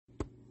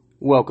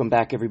Welcome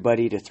back,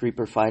 everybody, to Three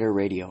Per Fighter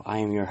Radio. I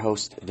am your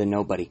host, The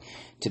Nobody.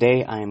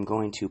 Today, I am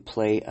going to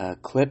play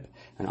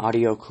an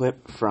audio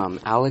clip from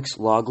Alex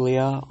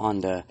Loglia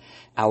on the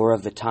Hour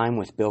of the Time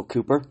with Bill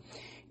Cooper.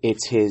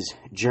 It's his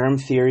Germ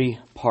Theory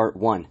Part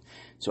 1.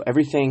 So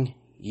everything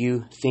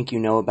you think you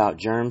know about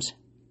germs,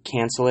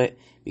 cancel it,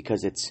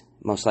 because it's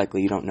most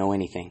likely you don't know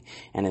anything.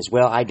 And as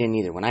well, I didn't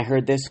either. When I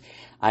heard this,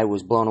 I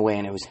was blown away,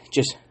 and it was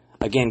just,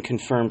 again,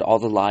 confirmed all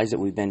the lies that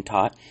we've been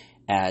taught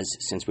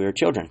since we were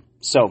children.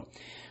 So,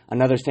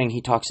 another thing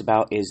he talks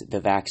about is the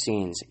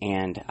vaccines,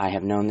 and I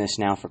have known this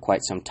now for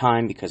quite some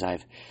time because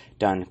I've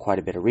done quite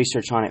a bit of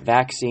research on it.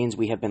 Vaccines,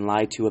 we have been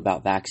lied to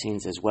about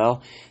vaccines as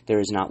well. There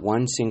is not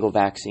one single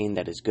vaccine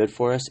that is good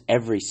for us.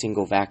 Every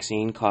single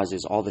vaccine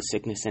causes all the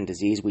sickness and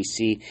disease we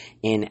see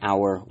in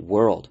our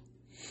world.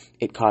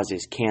 It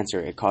causes cancer,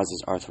 it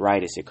causes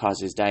arthritis, it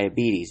causes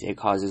diabetes, it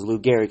causes Lou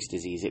Gehrig's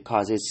disease, it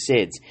causes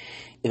SIDS.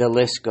 The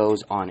list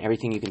goes on.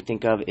 Everything you can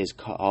think of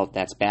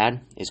that's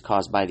bad is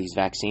caused by these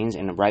vaccines.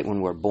 And right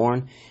when we're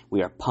born,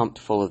 we are pumped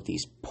full of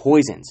these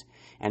poisons.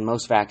 And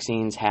most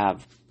vaccines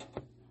have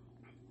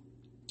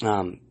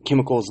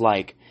chemicals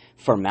like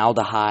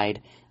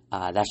formaldehyde.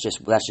 That's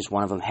just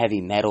one of them.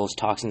 Heavy metals,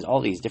 toxins,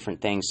 all these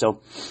different things.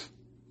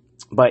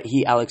 But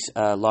Alex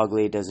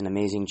Loglia, does an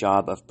amazing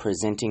job of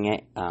presenting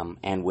it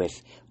and with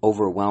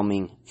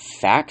overwhelming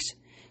facts.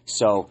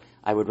 So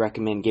I would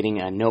recommend getting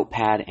a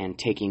notepad and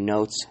taking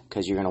notes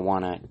because you're going to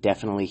want to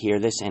definitely hear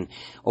this. And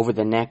over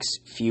the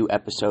next few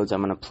episodes,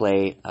 I'm going to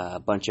play a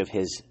bunch of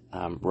his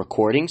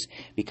recordings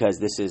because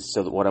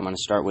what I'm going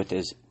to start with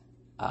is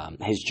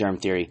his Germ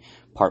Theory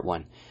Part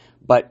 1.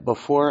 But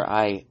before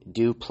I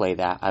do play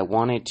that, I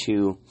wanted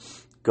to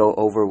go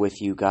over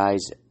with you guys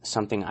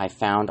something I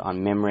found on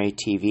Memray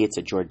TV. It's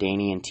a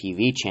Jordanian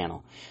TV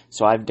channel.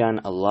 So I've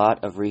done a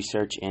lot of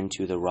research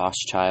into the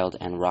Rothschild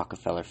and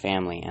Rockefeller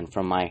family. And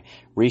from my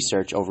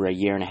research, over a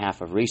year and a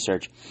half of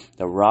research,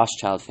 the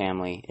Rothschild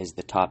family is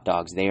the top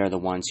dogs. They are the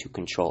ones who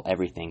control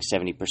everything.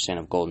 70%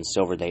 of gold and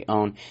silver they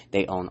own.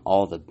 They own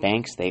all the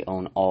banks. They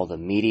own all the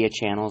media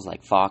channels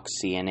like Fox,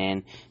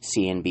 CNN,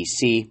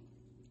 CNBC.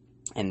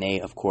 And they,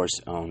 of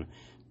course, own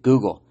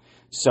Google.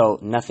 So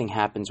nothing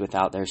happens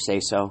without their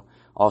say-so.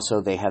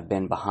 Also, they have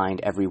been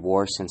behind every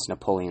war since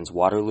Napoleon's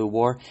Waterloo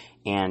War.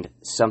 And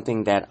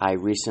something that I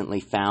recently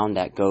found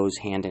that goes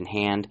hand in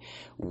hand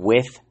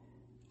with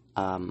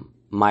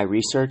my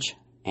research,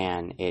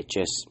 and it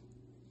just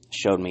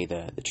showed me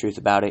the truth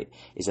about it,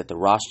 is that the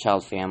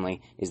Rothschild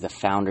family is the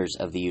founders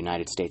of the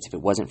United States. If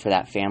it wasn't for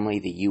that family,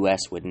 the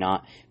U.S. would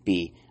not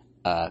be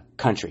a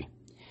country.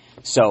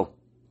 So,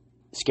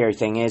 scary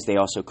thing is they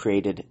also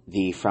created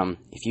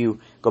if you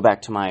go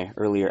back to my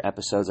earlier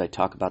episodes, I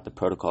talk about the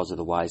Protocols of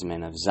the Wise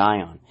Men of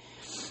Zion,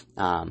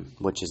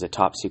 which is a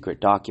top secret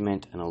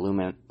document, an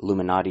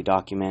Illuminati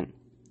document,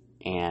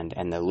 and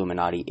the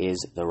Illuminati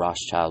is the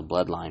Rothschild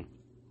bloodline.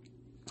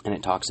 And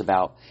it talks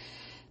about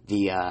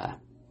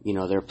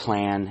their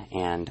plan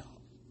and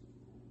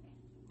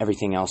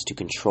everything else to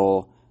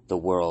control the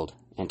world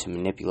and to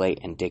manipulate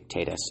and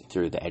dictate us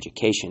through the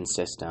education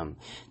system,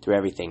 through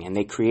everything. And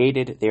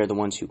they are the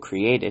ones who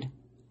created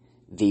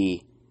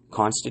the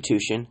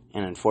Constitution,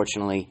 and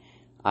unfortunately,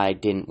 I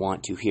didn't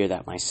want to hear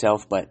that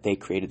myself, but they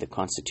created the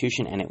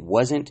Constitution, and it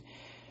wasn't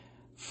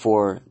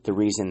for the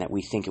reason that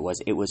we think it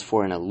was. It was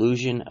for an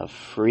illusion of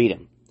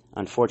freedom.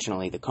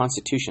 Unfortunately, the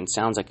Constitution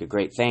sounds like a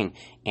great thing,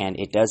 and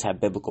it does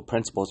have biblical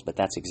principles, but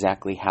that's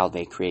exactly how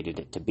they created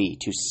it to be,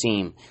 to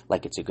seem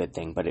like it's a good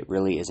thing, but it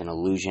really is an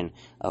illusion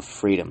of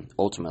freedom,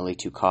 ultimately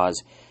to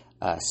cause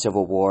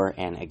civil war.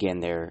 And again,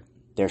 their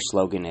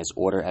slogan is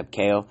Order ab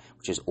Chaos,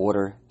 which is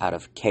order out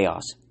of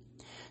chaos.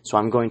 So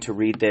I'm going to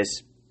read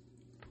this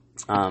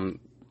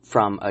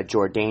from a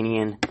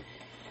Jordanian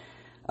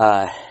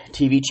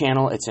TV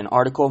channel. It's an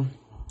article.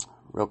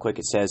 Real quick,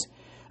 it says,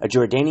 a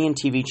Jordanian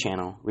TV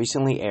channel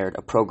recently aired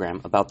a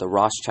program about the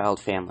Rothschild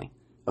family,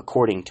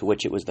 according to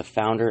which it was the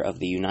founder of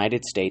the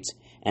United States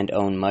and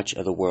owned much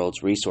of the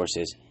world's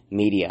resources,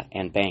 media,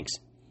 and banks.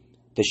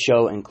 The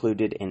show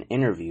included an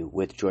interview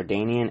with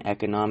Jordanian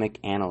economic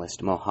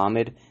analyst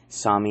Mohammed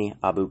Sami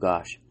Abu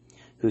Ghosh,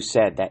 who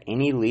said that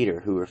any leader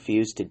who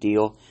refused to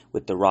deal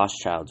with the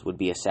Rothschilds would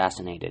be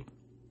assassinated.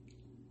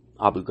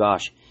 Abu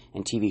Ghosh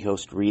and TV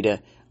host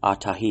Rita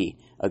Ataji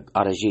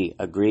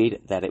agreed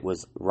that it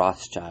was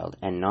Rothschild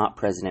and not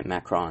President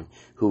Macron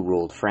who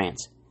ruled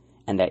France,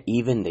 and that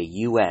even the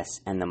U.S.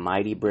 and the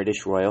mighty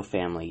British royal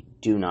family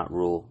do not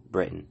rule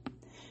Britain.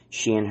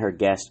 She and her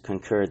guest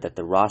concurred that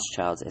the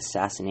Rothschilds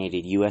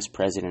assassinated U.S.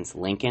 Presidents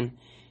Lincoln,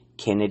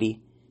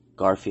 Kennedy,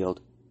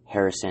 Garfield,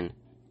 Harrison,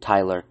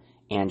 Tyler,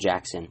 and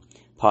Jackson.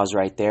 Pause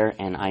right there,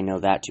 and I know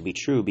that to be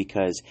true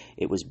because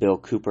it was Bill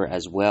Cooper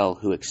as well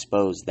who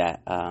exposed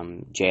that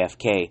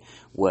JFK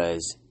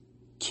was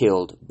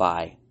killed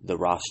by the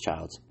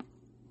Rothschilds.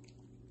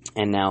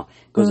 And now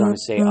goes on to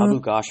say,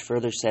 Abu Ghosh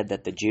further said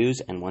that the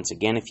Jews, and once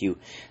again, if you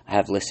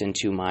have listened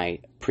to my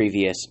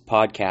previous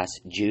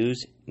podcast,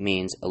 Jews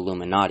means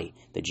Illuminati.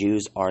 The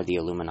Jews are the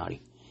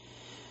Illuminati.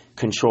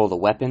 control the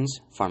weapons,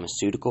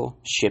 pharmaceutical,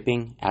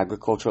 shipping,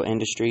 agricultural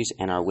industries,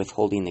 and are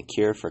withholding the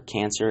cure for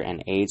cancer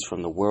and AIDS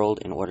from the world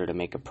in order to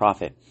make a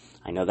profit.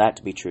 I know that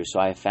to be true. So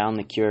I have found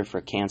the cure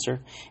for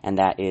cancer, and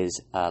that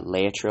is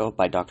Laetrile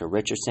by Dr.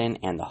 Richardson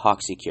and the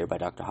Hoxsey cure by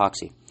Dr.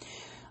 Hoxsey.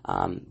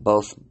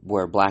 Both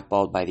were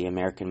blackballed by the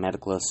American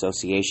Medical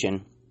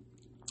Association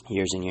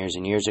years and years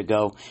and years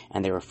ago,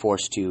 and they were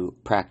forced to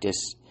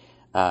practice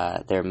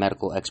their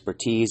medical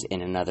expertise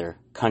in another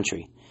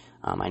country.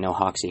 I know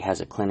Hoxsey has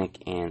a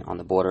clinic on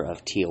the border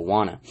of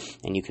Tijuana,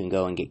 and you can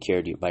go and get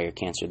cured by your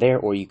cancer there,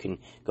 or you can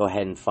go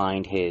ahead and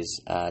find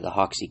the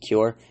Hoxsey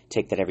cure,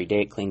 take that every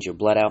day, it cleans your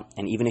blood out,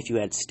 and even if you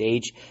had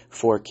stage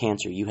 4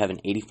 cancer, you have an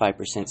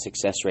 85%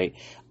 success rate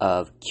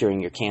of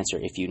curing your cancer.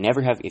 If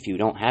you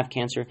don't have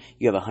cancer,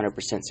 you have a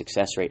 100%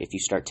 success rate if you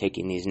start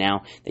taking these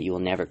now, that you will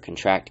never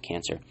contract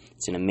cancer.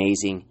 It's an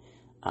amazing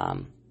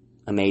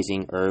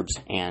herbs,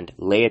 and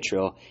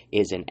Laetrile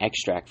is an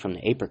extract from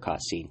the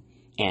apricot seed.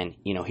 And,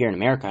 here in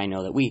America, I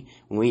know that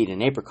when we eat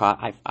an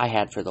apricot, I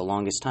had for the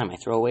longest time, I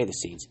throw away the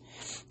seeds.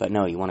 But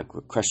no, you want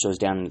to crush those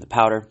down into the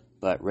powder.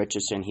 But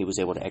Richardson, he was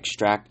able to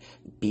extract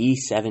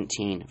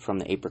B17 from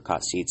the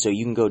apricot seed. So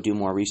you can go do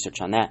more research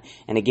on that.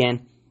 And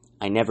again,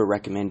 I never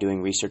recommend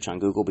doing research on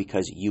Google,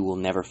 because you will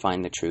never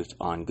find the truth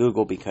on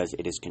Google, because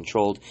it is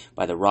controlled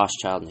by the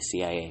Rothschild and the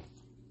CIA.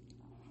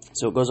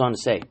 So it goes on to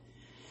say,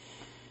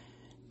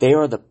 they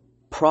are the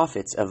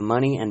prophets of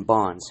money and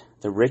bonds,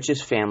 the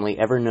richest family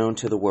ever known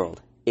to the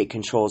world. It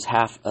controls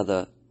half of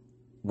the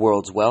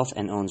world's wealth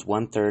and owns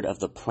 1/3 of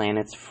the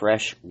planet's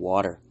fresh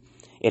water.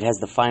 It has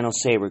the final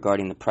say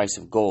regarding the price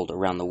of gold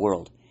around the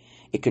world.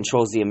 It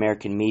controls the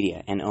American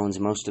media and owns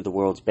most of the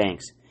world's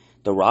banks.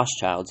 The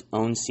Rothschilds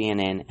own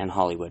CNN and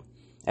Hollywood,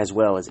 as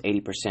well as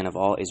 80% of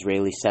all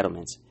Israeli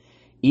settlements.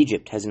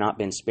 Egypt has not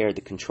been spared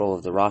the control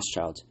of the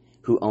Rothschilds,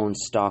 who own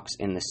stocks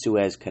in the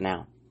Suez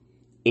Canal.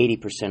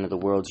 80% of the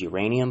world's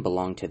uranium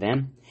belonged to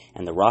them,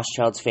 and the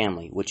Rothschilds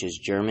family, which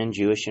is German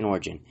Jewish in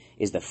origin,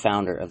 is the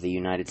founder of the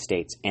United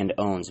States and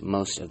owns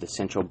most of the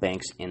central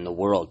banks in the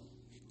world.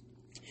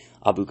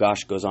 Abu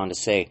Ghosh goes on to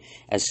say,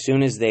 as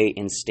soon as they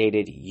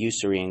instated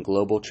usury in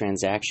global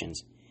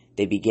transactions,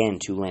 they began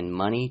to lend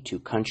money to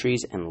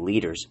countries and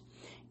leaders.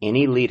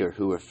 Any leader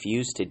who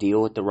refused to deal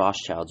with the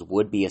Rothschilds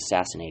would be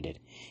assassinated.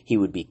 He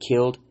would be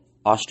killed,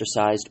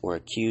 ostracized, or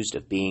accused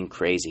of being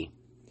crazy.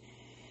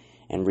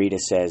 And Rita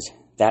says,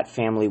 that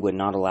family would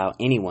not allow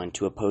anyone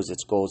to oppose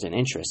its goals and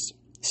interests.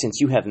 Since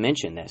you have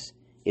mentioned this,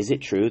 is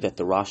it true that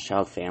the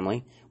Rothschild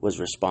family was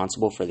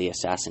responsible for the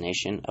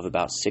assassination of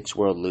about 6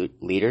 world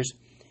leaders,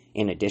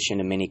 in addition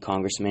to many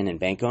congressmen and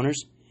bank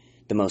owners?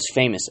 The most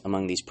famous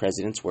among these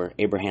presidents were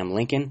Abraham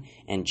Lincoln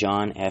and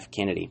John F.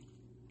 Kennedy,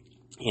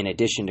 in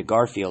addition to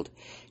Garfield,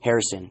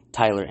 Harrison,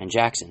 Tyler, and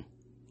Jackson.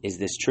 Is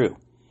this true?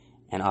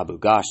 And Abu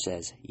Ghosh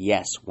says,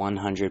 yes,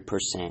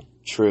 100%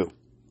 true.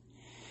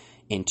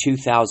 In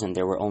 2000,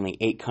 there were only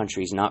 8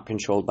 countries not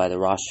controlled by the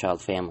Rothschild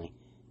family.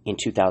 In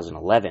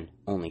 2011,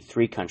 only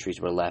 3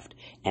 countries were left,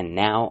 and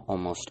now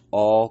almost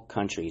all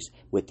countries,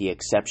 with the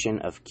exception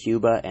of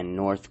Cuba and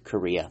North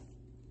Korea.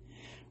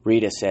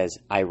 Rita says,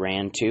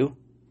 Iran too?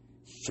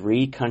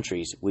 3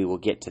 countries, we will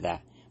get to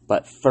that.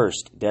 But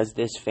first, does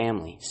this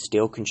family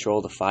still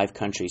control the 5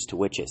 countries to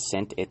which it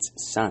sent its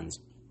sons?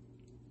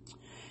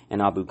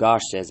 And Abu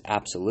Ghosh says,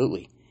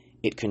 absolutely.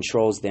 It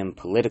controls them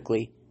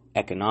politically,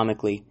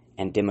 economically,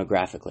 and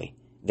demographically.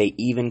 They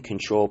even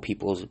control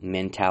people's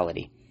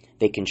mentality.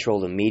 They control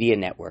the media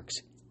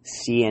networks.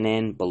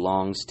 CNN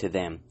belongs to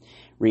them.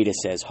 Rita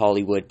says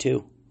Hollywood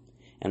too.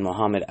 And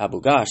Mohammed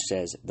Abu Ghosh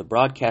says the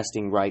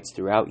broadcasting rights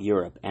throughout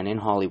Europe and in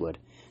Hollywood,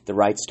 the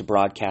rights to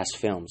broadcast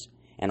films,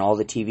 and all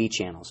the TV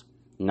channels,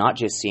 not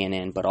just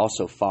CNN, but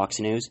also Fox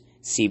News,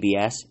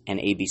 CBS, and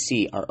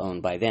ABC are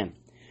owned by them.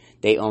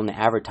 They own the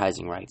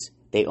advertising rights.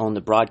 They own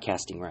the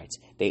broadcasting rights.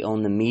 They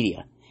own the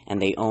media.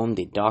 And they own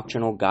the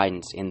doctrinal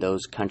guidance in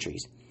those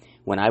countries.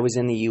 When I was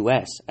in the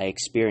U.S., I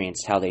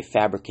experienced how they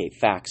fabricate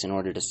facts in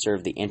order to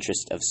serve the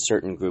interest of a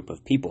certain group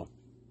of people.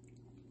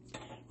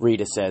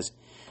 Rita says,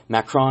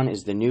 Macron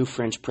is the new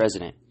French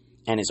president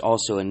and is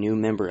also a new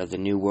member of the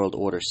New World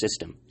Order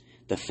system,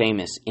 the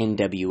famous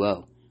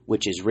NWO,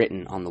 which is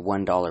written on the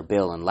 $1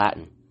 bill in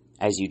Latin,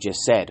 as you just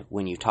said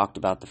when you talked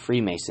about the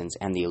Freemasons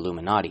and the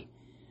Illuminati.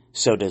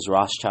 So does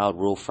Rothschild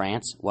rule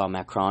France while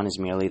Macron is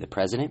merely the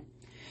president?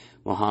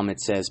 Mohammed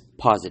says,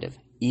 positive.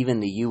 Even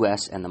the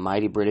U.S. and the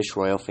mighty British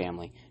royal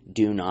family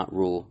do not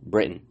rule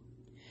Britain.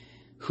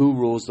 Who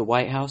rules the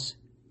White House?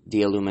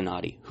 The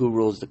Illuminati. Who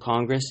rules the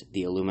Congress?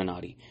 The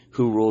Illuminati.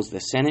 Who rules the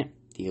Senate?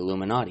 The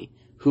Illuminati.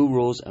 Who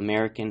rules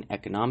American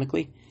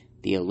economically?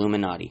 The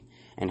Illuminati.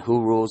 And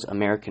who rules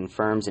American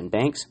firms and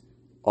banks?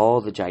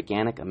 All the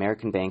gigantic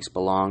American banks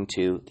belong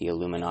to the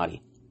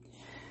Illuminati.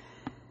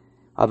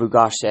 Abu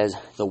Ghosh says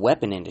the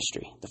weapon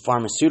industry, the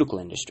pharmaceutical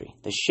industry,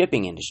 the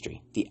shipping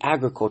industry, the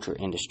agriculture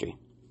industry.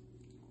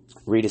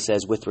 Rita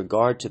says with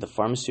regard to the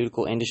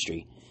pharmaceutical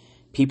industry,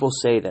 people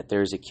say that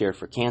there is a cure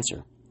for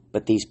cancer,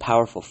 but these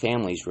powerful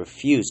families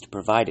refuse to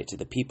provide it to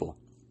the people.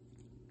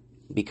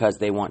 because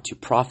they want to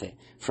profit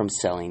from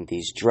selling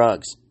these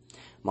drugs.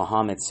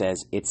 Muhammad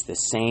says it's the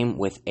same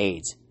with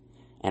AIDS.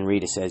 And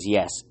Rita says,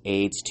 yes,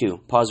 AIDS too.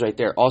 Pause right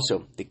there.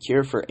 Also, the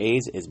cure for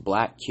AIDS is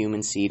black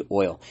cumin seed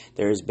oil.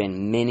 There has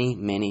been many,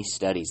 many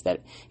studies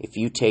that if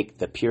you take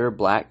the pure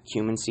black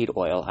cumin seed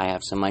oil, I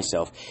have some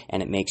myself,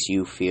 and it makes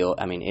you feel,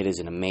 it is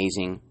an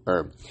amazing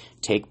herb.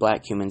 Take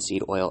black cumin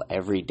seed oil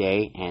every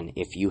day, and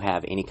if you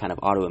have any kind of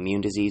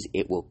autoimmune disease,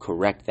 it will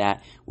correct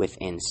that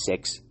within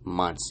 6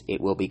 months.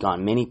 It will be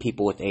gone. Many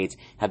people with AIDS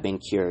have been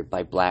cured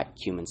by black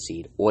cumin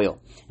seed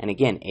oil. And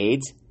again,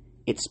 AIDS,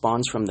 it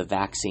spawns from the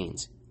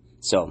vaccines.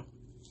 So,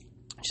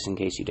 just in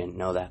case you didn't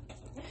know that.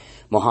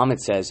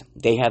 Muhammad says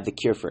they have the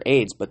cure for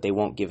AIDS, but they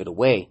won't give it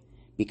away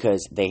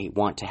because they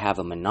want to have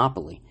a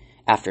monopoly.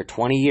 After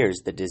 20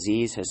 years, the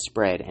disease has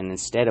spread, and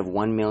instead of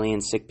 1 million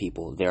sick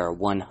people, there are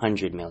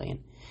 100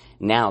 million.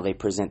 Now they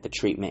present the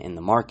treatment in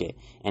the market,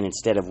 and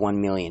instead of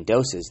 1 million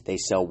doses, they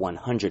sell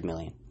 100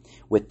 million.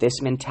 With this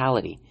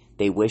mentality,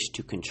 they wish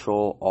to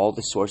control all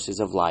the sources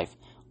of life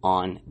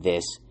on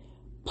this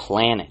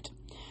planet.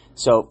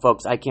 So,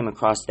 folks, I came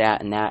across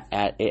that, and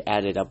it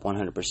added up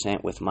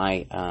 100% with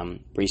my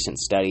recent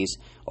studies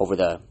over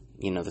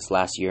this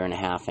last year and a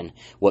half, and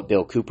what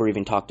Bill Cooper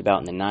even talked about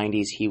in the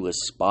 90s. He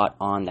was spot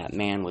on. That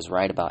man was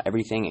right about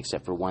everything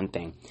except for one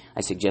thing. I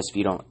suggest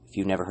if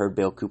you've never heard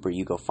Bill Cooper,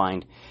 you go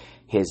find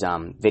his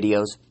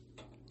videos.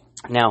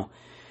 Now,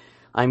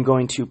 I'm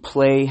going to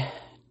play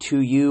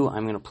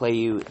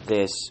you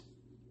this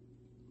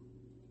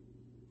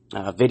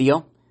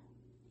video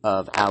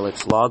of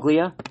Alex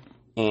Loglia,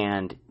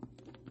 and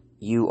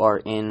you are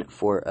in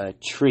for a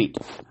treat.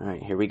 All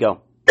right, here we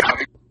go.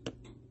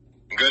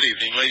 Good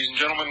evening, ladies and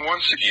gentlemen.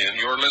 Once again,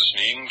 you're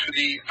listening to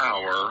the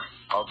Hour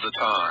of the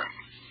Time.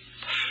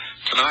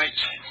 Tonight,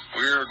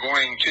 we're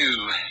going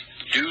to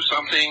do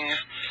something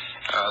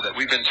that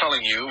we've been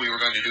telling you we were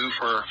going to do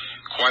for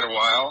quite a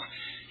while.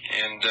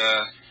 And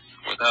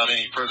without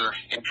any further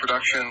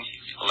introduction,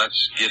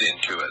 let's get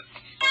into it.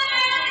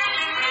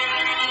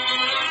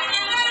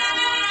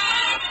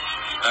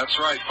 That's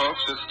right,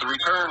 folks. It's the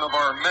return of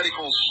our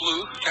medical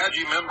sleuth,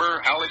 CAGI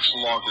member Alex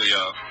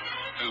Loglia,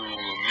 who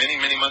many,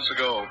 many months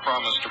ago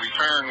promised to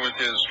return with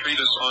his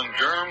treatise on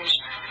germs.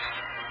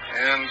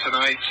 And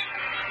tonight,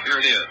 here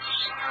it is.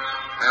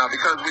 Now,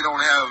 because we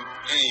don't have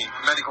any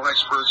medical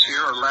experts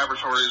here or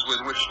laboratories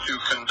with which to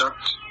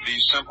conduct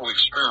these simple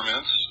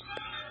experiments,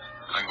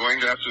 I'm going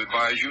to have to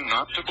advise you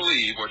not to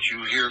believe what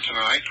you hear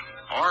tonight,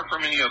 or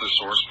from any other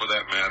source for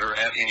that matter,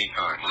 at any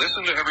time.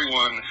 Listen to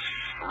everyone,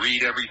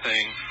 read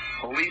everything,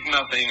 believe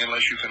nothing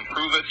unless you can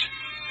prove it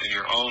in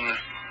your own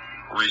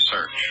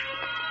research.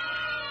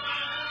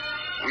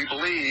 We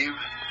believe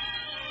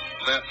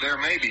that there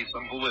may be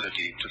some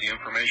validity to the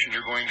information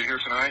you're going to hear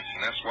tonight,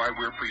 and that's why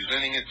we're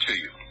presenting it to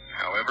you.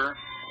 However,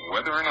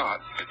 whether or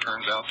not it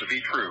turns out to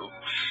be true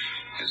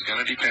is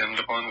going to depend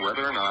upon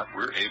whether or not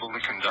we're able to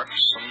conduct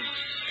some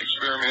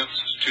experiments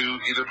to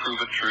either prove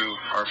it true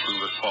or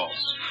prove it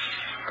false.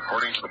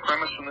 According to the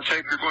premise in the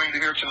tape you're going to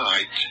hear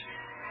tonight,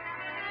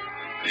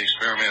 the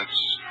experiments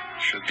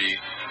should be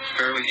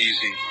fairly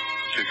easy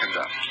to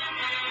conduct.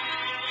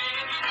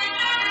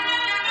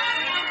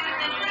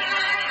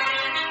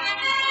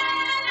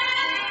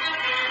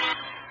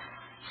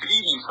 Good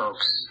evening,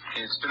 folks.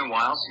 It's been a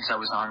while since I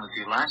was on with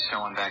the last show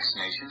on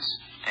vaccinations,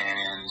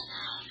 and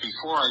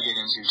before I get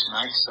into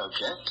tonight's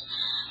subject,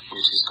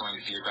 which is going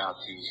to be about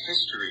the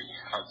history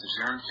of the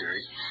germ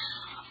theory,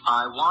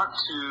 I want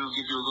to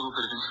give you a little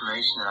bit of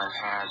information that I've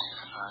had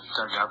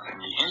dug up in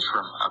the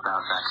interim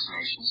about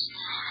vaccinations.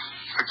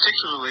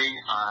 Particularly,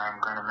 I'm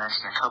going to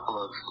mention a couple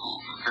of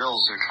bills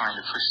they're trying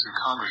to push through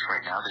Congress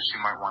right now that you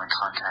might want to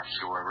contact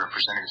your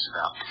representatives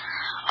about.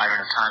 I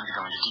don't have time to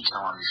go into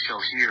detail on the show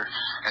here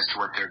as to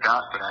what they're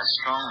about, but I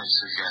strongly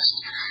suggest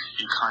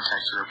you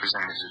contact your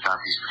representatives about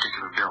these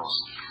particular bills.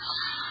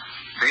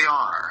 They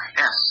are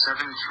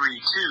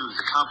S732,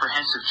 the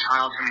Comprehensive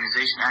Child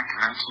Immunization Act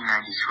of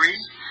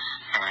 1993,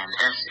 and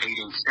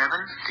S887,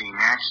 the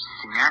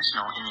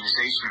National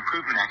Immunization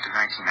Improvement Act of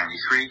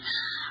 1993.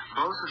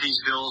 Both of these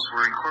bills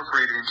were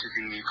incorporated into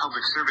the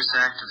Public Service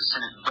Act of the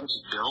Senate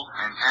Budget Bill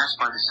and passed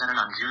by the Senate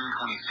on June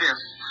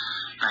 25th,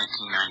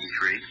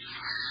 1993.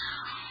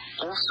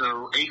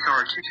 Also,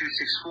 H.R.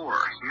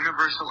 2264,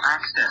 Universal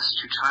Access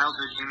to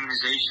Childhood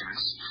Immunizations.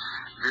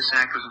 This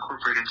act was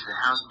incorporated into the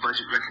House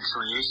Budget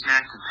Reconciliation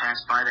Act and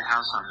passed by the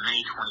House on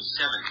May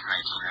 27th,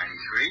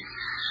 1993.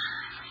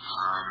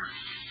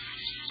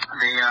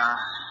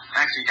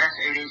 Actually,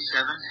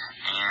 S887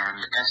 and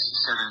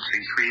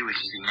S733, which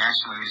is the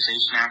National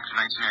Immunization Act of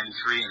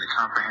 1993 and the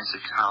Comprehensive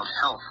Child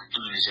Health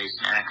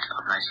Immunization Act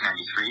of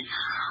 1993,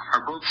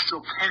 are both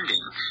still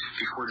pending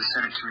before the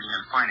Senate Committee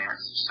on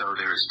Finance, so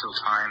there is still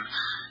time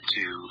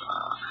to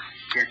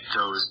get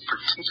those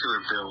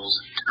particular bills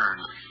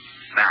turned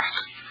back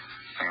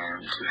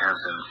and to have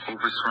them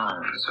overthrown,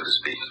 so to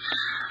speak.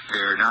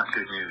 They're not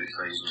good news,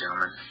 ladies and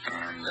gentlemen,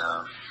 and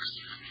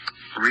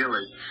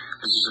really,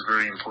 this is a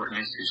very important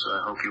issue, so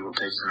I hope you will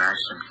take some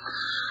action.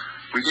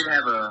 We did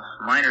have a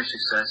minor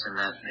success in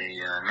that the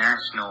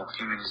National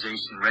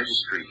Immunization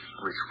Registry,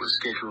 which was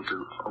scheduled to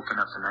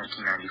open up in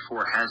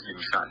 1994, has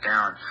been shot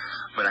down,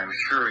 but I'm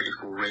sure it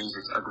will raise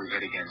its ugly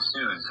head again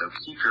soon. So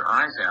keep your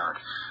eyes out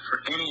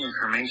for any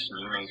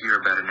information you may hear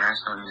about a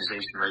National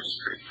Immunization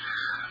Registry.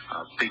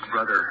 Big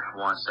Brother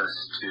wants us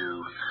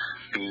to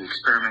be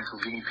experimental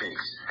guinea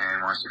pigs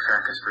and wants to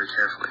track us very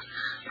carefully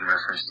in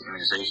reference to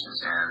immunizations,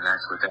 and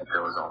that's what that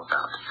bill is all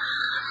about.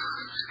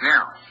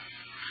 Now,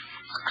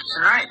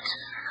 tonight,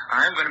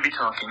 I'm going to be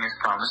talking, as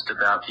promised,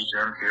 about the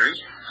germ theory,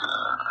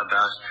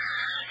 about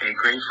a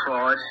great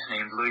fraud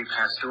named Louis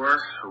Pasteur,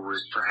 who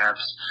was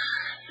perhaps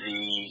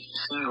the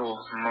single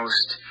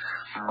most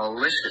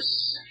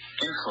malicious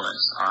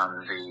influence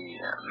on the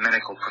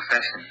medical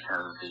profession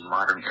of the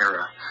modern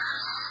era.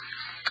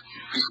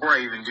 Before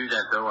I even do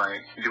that, though, I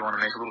do want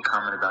to make a little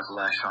comment about the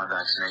last show on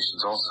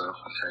vaccinations also,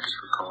 which I just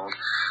recalled.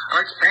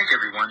 I'd like to thank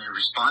everyone who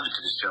responded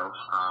to the show.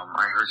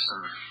 I heard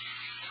some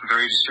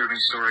very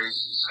disturbing stories,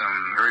 some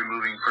very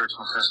moving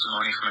personal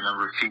testimony from a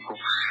number of people,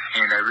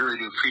 and I really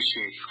do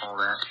appreciate all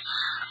that.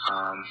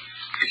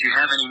 If you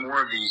have any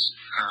more of these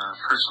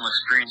personal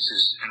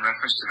experiences in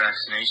reference to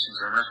vaccinations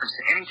or in reference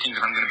to anything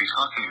that I'm going to be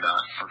talking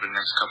about over the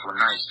next couple of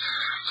nights,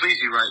 please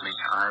do write me.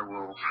 I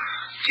will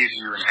give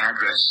you an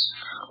address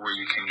where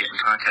you can get in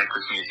contact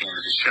with me at the end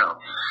of the show.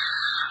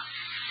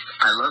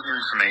 I love your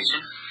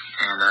information,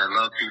 and I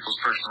love people's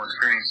personal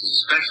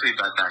experiences, especially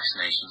about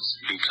vaccinations,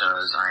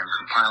 because I am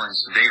compiling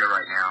some data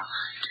right now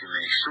to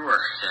make sure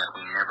that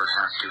we never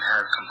have to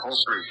have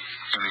compulsory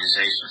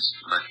immunizations.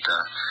 But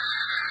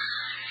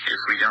if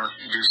we don't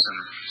do some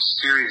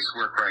serious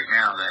work right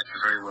now, that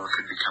very well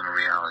could become a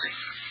reality.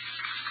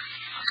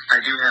 I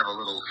do have a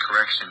little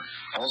correction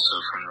also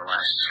from the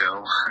last show.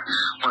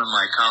 One of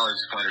my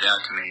colleagues pointed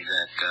out to me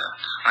that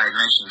I had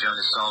mentioned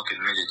Jonas Salk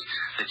admitted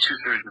that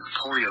 2/3 of the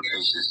polio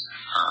cases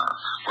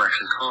were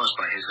actually caused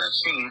by his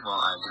vaccine. Well,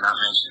 I did not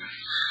mention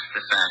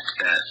the fact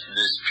that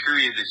this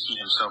period that he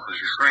himself was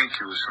referring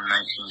to was from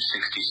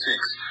 1966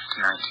 to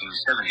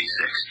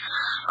 1976.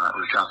 It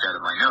was dropped out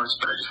of my notes,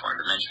 but I just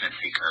wanted to mention it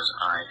because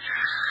I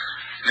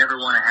never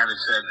want to have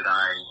it said that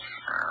I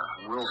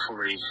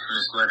willfully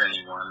misled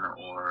anyone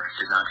or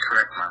did not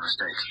correct my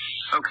mistakes.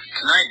 Okay,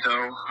 tonight,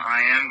 though,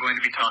 I am going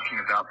to be talking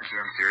about the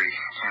germ theory,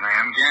 and I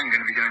am, again, going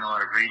to be doing a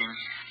lot of reading,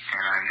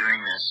 and I'm doing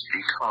this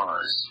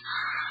because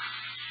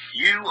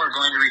you are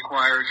going to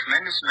require a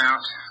tremendous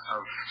amount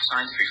of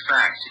scientific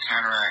fact to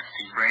counteract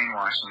the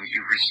brainwashing that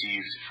you've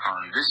received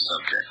on this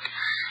subject.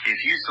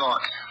 If you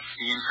thought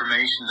the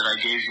information that I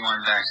gave you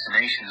on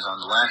vaccinations on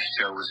the last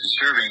show was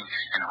disturbing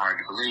and hard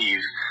to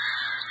believe,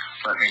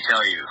 let me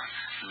tell you,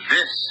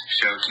 this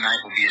show tonight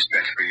will be a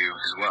stretch for you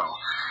as well.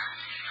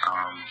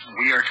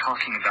 We are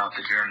talking about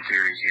the germ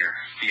theory here,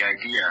 the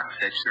idea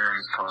that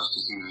germs cause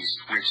disease,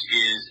 which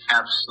is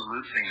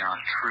absolutely not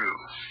true.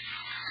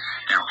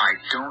 Now, I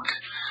don't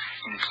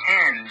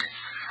intend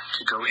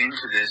to go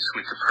into this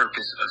with the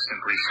purpose of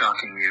simply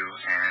shocking you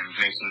and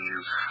making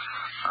you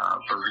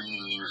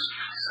believe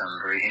some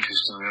very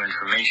interesting new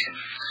information.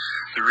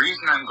 The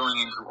reason I'm going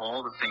into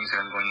all the things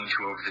that I'm going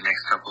into over the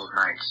next couple of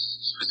nights,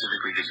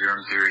 specifically the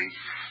germ theory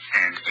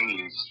and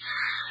AIDS,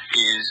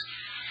 is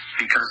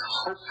because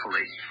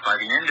hopefully by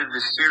the end of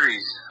this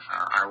series,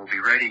 I will be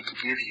ready to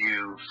give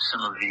you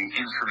some of the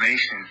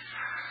information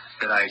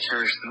that I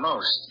cherish the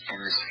most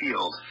in this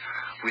field,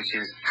 which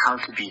is how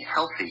to be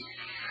healthy.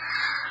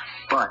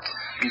 But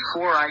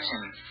before I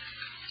can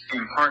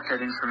impart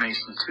that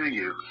information to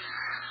you,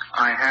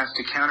 I have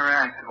to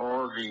counteract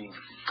all of the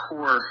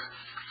poor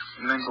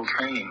mental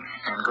training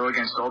and go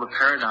against all the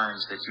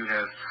paradigms that you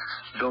have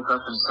built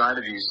up inside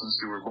of you since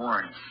you were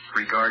born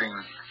regarding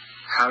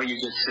how you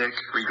get sick,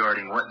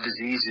 regarding what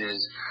disease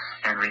is,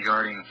 and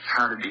regarding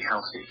how to be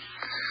healthy.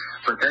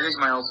 But that is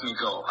my ultimate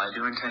goal. I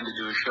do intend to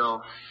do a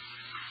show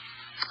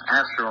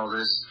after all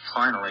this,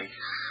 finally,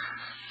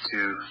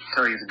 to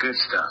tell you the good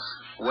stuff,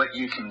 what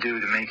you can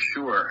do to make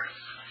sure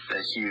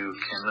that you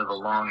can live a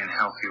long and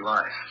healthy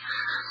life.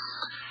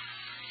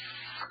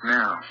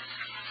 Now,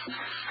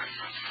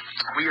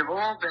 we have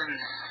all been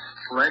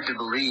led to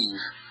believe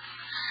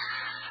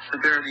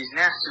that there are these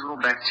nasty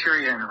little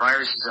bacteria and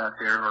viruses out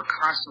there who are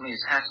constantly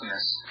attacking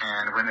us,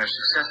 and when they're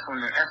successful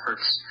in their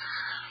efforts,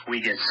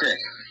 we get sick.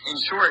 In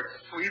short,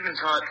 we've been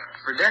taught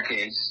for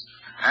decades,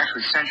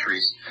 actually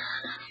centuries,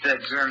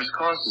 that germs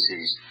cause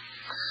disease.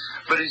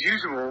 But as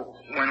usual,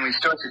 when we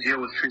start to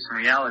deal with truth and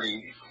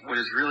reality, what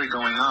is really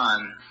going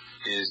on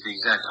is the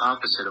exact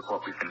opposite of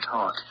what we've been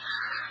taught.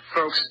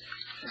 Folks,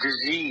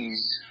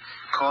 disease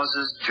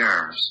causes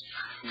germs.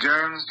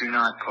 Germs do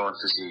not cause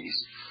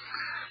disease.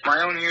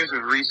 My own years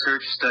of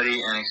research,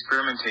 study, and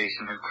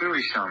experimentation have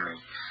clearly shown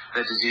me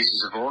that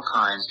diseases of all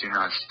kinds do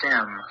not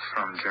stem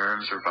from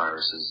germs or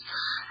viruses.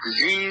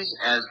 Disease,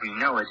 as we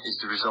know it, is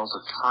the result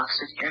of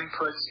toxic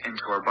inputs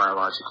into our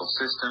biological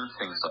system,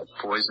 things like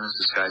poisons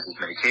disguised as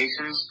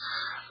medications,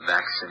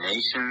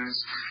 vaccinations,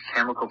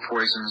 chemical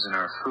poisons in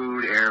our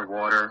food, air,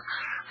 water,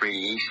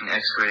 radiation,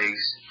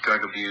 x-rays,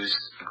 drug abuse,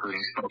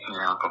 including smoking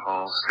and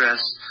alcohol,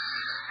 stress,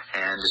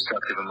 and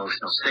destructive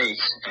emotional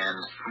states, and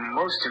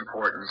most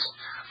important,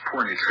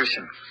 poor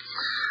nutrition.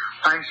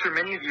 I'm sure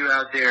many of you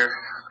out there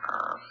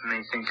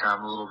may think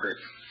I'm a little bit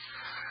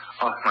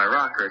off my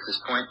rocker at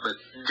this point, but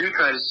do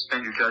try to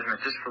suspend your judgment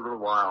just for a little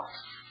while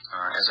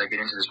as I get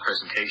into this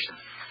presentation.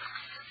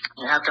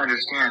 You have to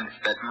understand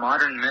that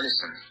modern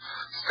medicine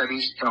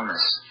studies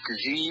illness,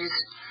 disease,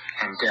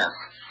 and death.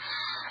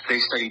 They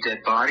study dead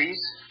bodies,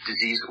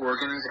 diseased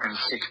organs, and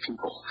sick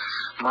people.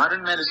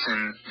 Modern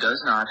medicine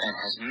does not and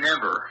has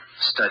never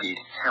studied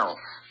health.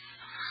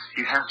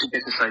 You have to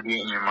get this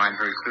idea in your mind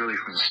very clearly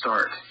from the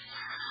start.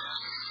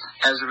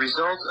 As a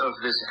result of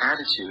this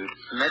attitude,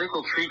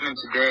 medical treatment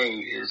today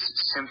is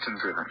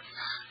symptom-driven,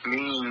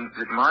 meaning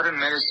that modern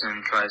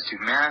medicine tries to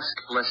mask,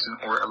 lessen,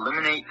 or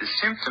eliminate the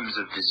symptoms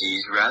of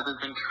disease rather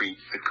than treat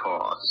the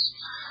cause.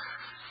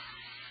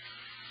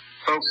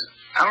 Folks,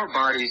 our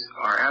bodies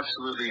are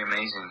absolutely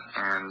amazing,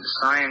 and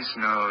science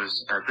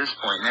knows at this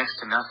point next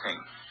to nothing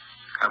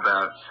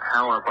about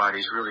how our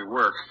bodies really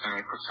work in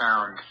a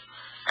profound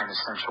and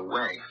essential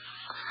way.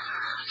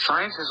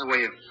 Science has a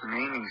way of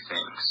naming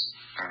things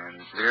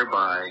and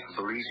thereby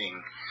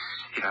believing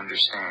it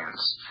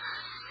understands.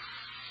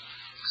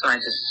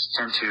 Scientists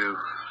tend to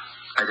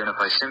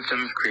identify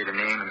symptoms, create a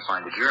name, and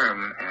find a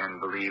germ, and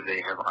believe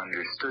they have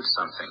understood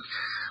something.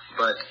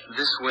 But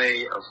this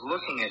way of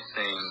looking at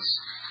things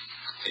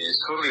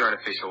is totally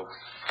artificial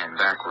and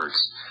backwards.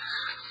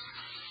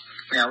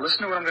 Now,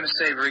 listen to what I'm going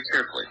to say very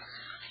carefully.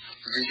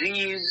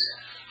 Disease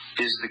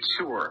is the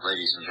cure,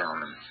 ladies and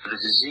gentlemen. The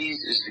disease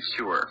is the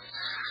cure.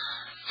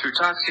 Through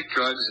toxic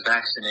drugs,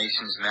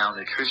 vaccinations,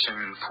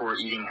 malnutrition, poor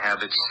eating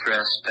habits,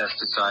 stress,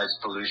 pesticides,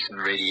 pollution,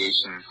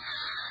 radiation,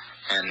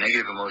 and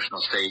negative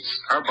emotional states,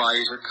 our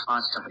bodies are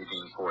constantly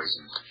being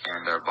poisoned,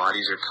 and our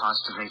bodies are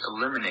constantly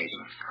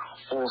eliminating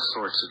all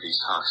sorts of these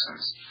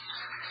toxins.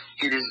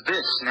 It is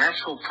this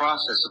natural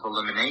process of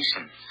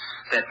elimination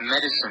that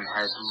medicine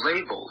has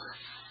labeled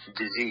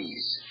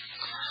disease.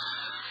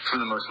 From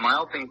the most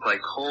mild things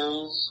like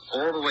colds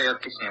all the way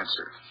up to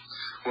cancer.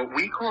 What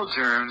we call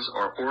germs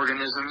are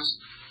organisms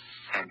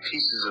and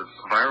pieces of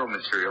viral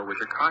material which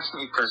are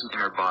constantly present in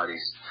our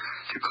bodies.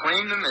 To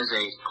claim them as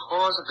a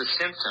cause of the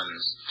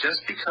symptoms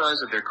just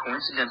because of their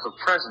coincidental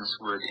presence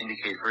would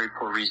indicate very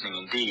poor reasoning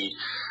indeed,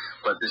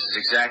 but this is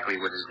exactly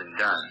what has been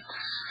done.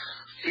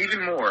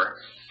 Even more,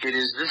 it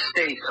is this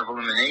state of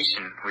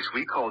elimination, which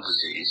we call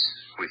disease,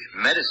 which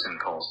medicine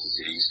calls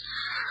disease,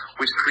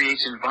 which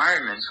creates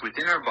environments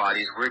within our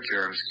bodies where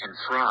germs can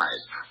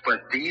thrive. But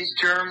these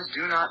germs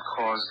do not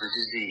cause the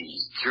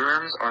disease.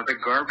 Germs are the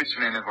garbage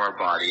men of our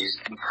bodies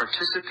and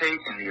participate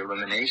in the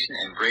elimination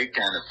and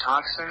breakdown of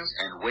toxins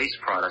and waste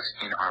products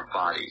in our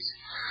bodies.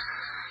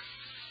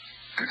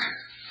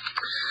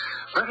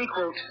 Let me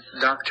quote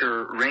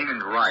Dr.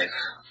 Raymond Reif,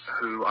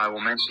 who I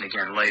will mention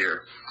again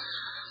later.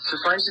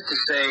 Suffice it to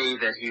say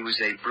that he was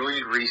a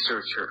brilliant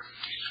researcher,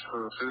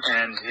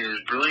 and his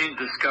brilliant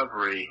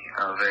discovery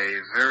of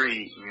a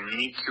very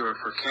unique cure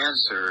for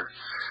cancer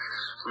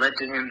led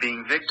to him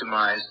being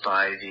victimized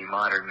by the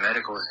modern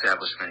medical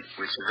establishment,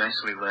 which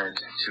eventually led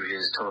to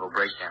his total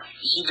breakdown.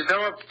 He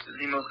developed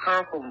the most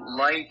powerful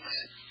light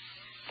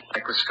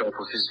microscope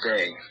of his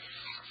day,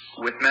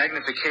 with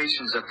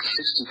magnifications up to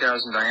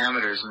 60,000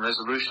 diameters and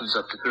resolutions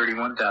up to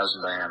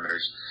 31,000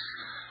 diameters.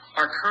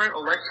 Our current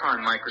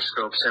electron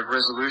microscopes have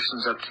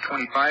resolutions up to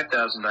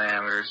 25,000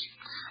 diameters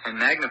and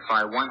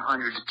magnify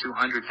 100 to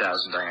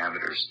 200,000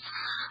 diameters.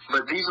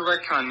 But these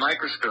electron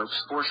microscopes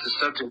force the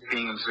subject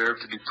being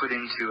observed to be put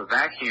into a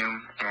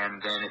vacuum,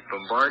 and then it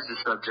bombards the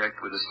subject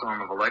with a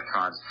storm of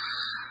electrons.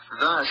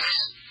 Thus,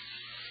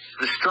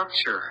 the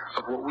structure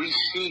of what we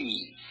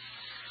see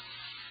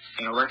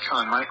in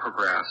electron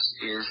micrographs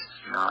is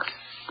not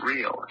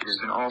real. It has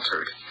been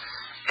altered.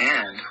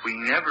 And we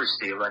never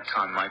see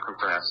electron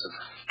micrographs of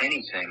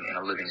anything in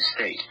a living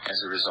state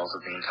as a result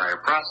of the entire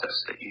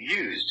process that you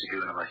use to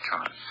do an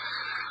electron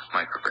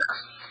micrograph.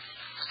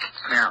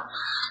 Now,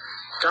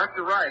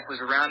 Dr. Reich was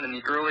around in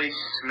the early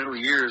to middle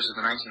years of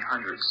the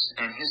 1900s,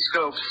 and his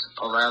scopes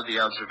allowed the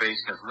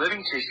observation of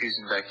living tissues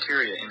and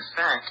bacteria. In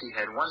fact, he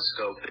had one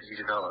scope that he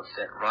developed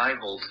that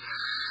rivaled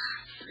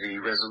the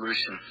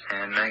resolution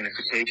and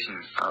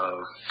magnification of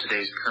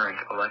today's current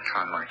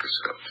electron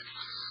microscope.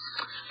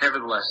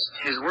 Nevertheless,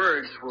 his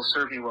words will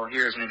serve me well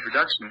here as an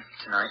introduction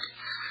tonight.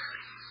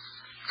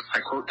 I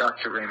quote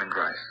Dr. Raymond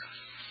Reif.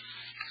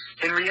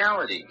 In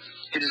reality,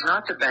 it is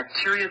not the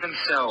bacteria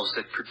themselves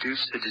that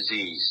produce the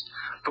disease,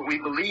 but we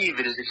believe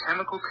it is the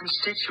chemical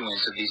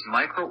constituents of these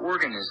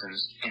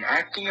microorganisms in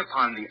acting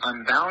upon the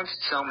unbalanced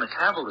cell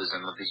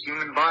metabolism of the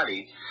human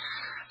body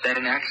that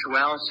in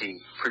actuality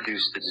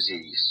produce the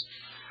disease.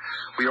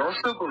 We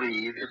also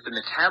believe if the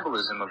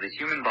metabolism of the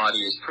human body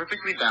is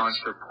perfectly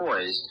balanced or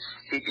poised,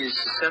 it is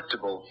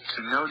susceptible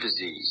to no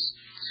disease.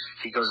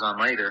 He goes on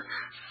later,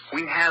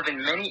 we have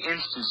in many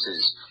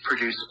instances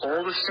produced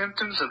all the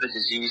symptoms of the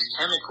disease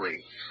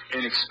chemically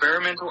in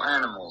experimental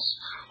animals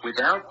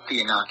without the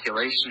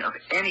inoculation of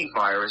any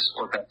virus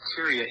or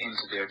bacteria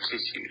into their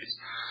tissues.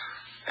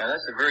 Now,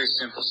 that's a very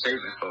simple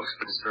statement, folks,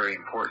 but it's very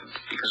important,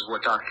 because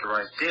what Dr.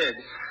 Reich did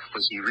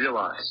was he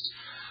realized,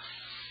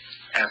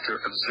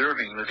 after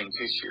observing living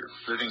tissue,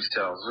 living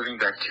cells, living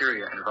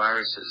bacteria, and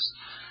viruses,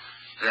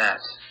 that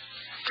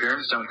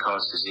germs don't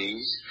cause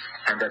disease,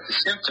 and that the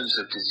symptoms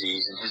of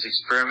disease in his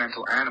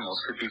experimental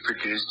animals could be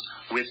produced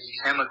with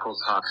chemical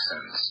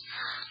toxins.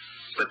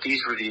 But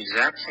these were the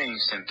exact same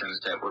symptoms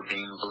that were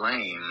being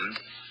blamed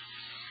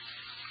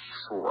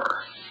for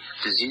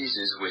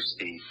diseases which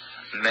the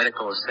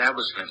medical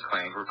establishment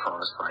claimed were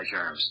caused by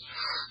germs.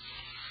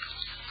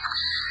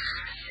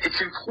 It's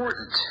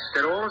important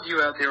that all of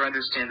you out there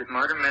understand that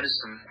modern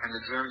medicine and the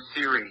germ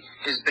theory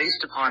is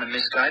based upon a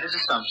misguided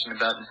assumption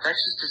about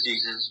infectious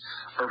diseases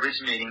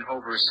originating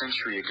over a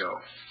century ago.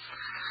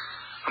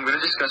 I'm going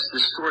to discuss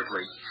this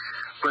shortly,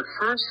 but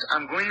first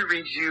I'm going to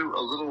read you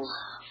a little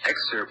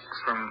excerpt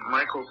from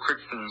Michael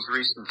Crichton's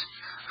recent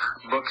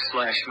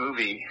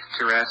book/movie,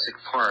 Jurassic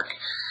Park.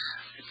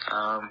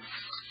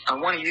 I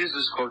want to use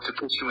this quote to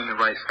put you in the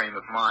right frame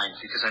of mind,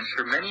 because I'm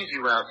sure many of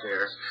you out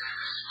there,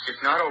 if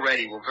not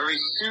already, will very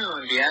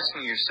soon be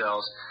asking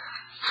yourselves,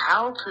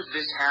 how could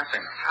this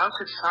happen? How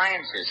could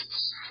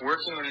scientists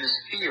working in this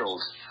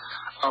field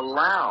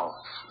allow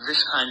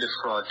this kind of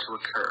fraud to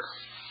occur?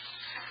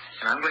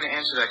 And I'm going to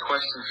answer that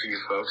question for you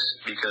folks,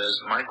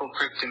 because Michael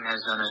Crichton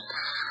has done it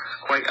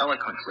quite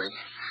eloquently.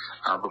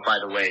 But by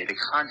the way, the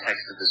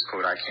context of this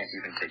quote I can't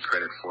even take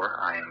credit for.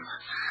 I am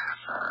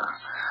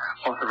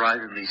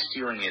authorizedly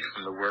stealing it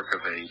from the work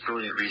of a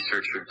brilliant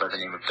researcher by the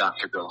name of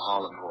Dr. Bill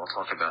Holland, who I'll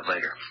talk about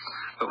later.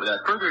 But without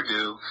further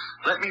ado,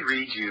 let me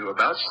read you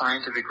about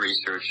scientific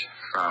research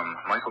from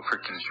Michael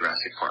Crichton's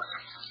Jurassic Park.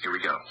 Here we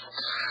go.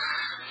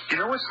 You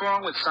know what's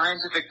wrong with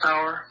scientific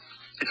power?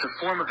 It's a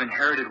form of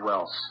inherited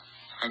wealth.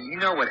 And you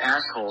know what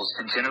assholes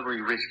and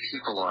generally rich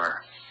people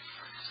are.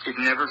 It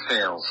never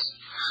fails.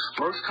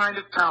 Most kind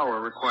of power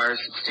requires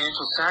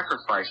substantial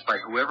sacrifice by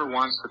whoever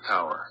wants the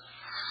power.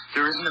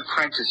 There is an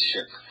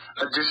apprenticeship,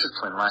 a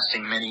discipline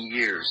lasting many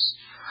years.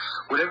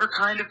 Whatever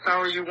kind of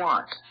power you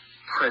want,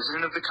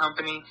 president of the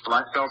company,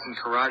 black belt in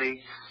karate,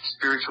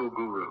 spiritual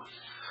guru.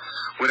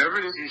 Whatever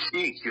it is you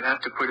seek, you have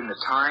to put in the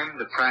time,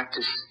 the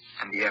practice,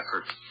 and the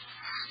effort.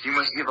 You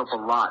must give up a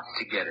lot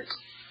to get it.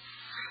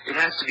 It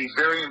has to be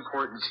very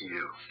important to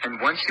you, and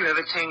once you have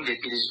attained it,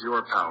 it is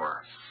your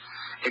power.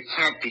 It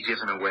can't be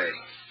given away.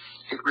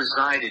 It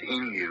resided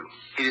in you.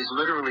 It is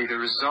literally the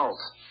result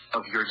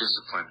of your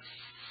discipline.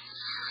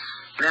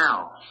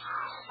 Now,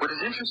 what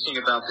is interesting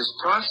about this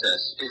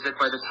process is that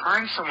by the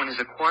time someone has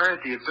acquired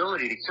the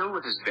ability to kill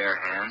with his bare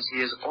hands, he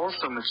has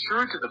also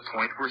matured to the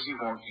point where he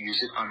won't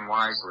use it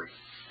unwisely.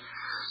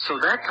 So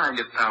that kind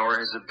of power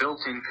has a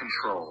built-in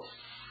control.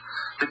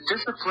 The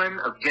discipline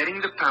of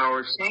getting the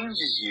power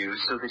changes you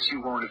so that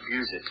you won't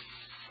abuse it.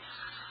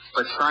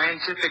 But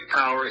scientific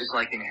power is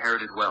like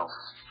inherited wealth,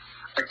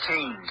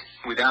 attained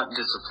without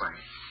discipline.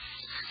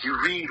 You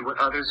read what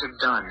others have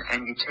done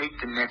and you take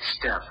the next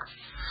step.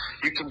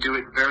 You can do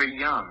it very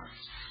young.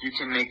 You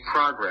can make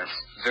progress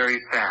very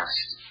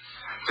fast.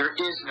 There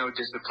is no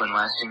discipline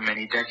lasting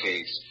many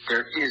decades.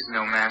 There is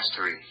no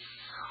mastery.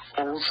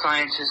 Old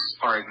scientists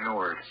are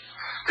ignored.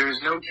 There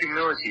is no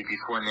humility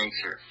before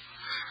nature.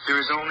 There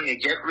is only a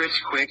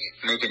get-rich-quick,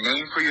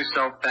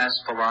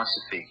 make-a-name-for-yourself-fast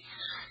philosophy.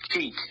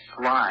 Cheat,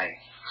 lie,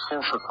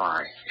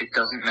 falsify. It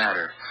doesn't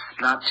matter.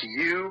 Not to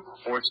you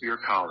or to your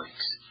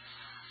colleagues.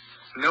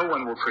 No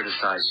one will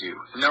criticize you.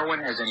 No one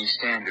has any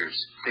standards.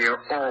 They are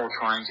all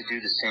trying to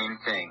do the same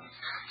thing,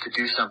 to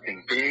do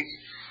something big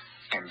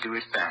and do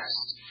it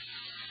fast.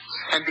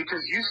 And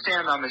because you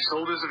stand on the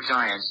shoulders of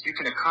giants, you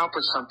can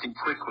accomplish something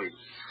quickly.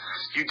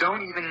 You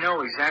don't even know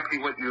exactly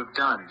what you have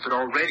done, but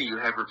already you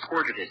have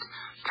reported it,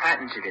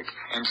 patented it,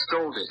 and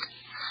sold it.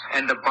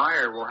 And the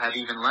buyer will have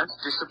even less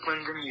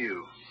discipline than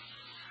you.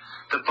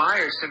 The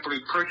buyer simply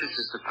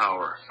purchases the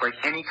power, like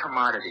any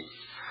commodity.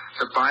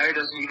 The buyer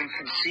doesn't even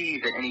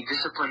conceive that any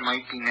discipline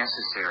might be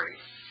necessary.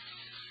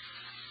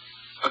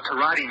 A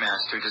karate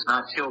master does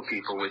not kill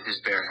people with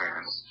his bare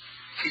hands.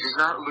 He does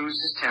not lose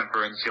his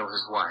temper and kill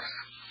his wife.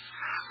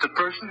 The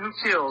person who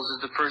kills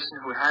is the person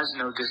who has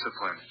no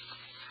discipline,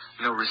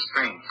 no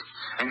restraint,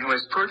 and who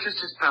has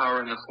purchased his power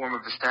in the form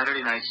of a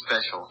Saturday night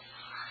special.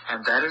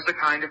 And that is the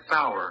kind of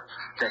power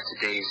that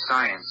today's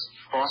science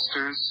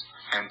fosters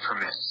and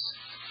permits.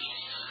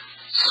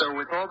 So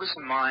with all this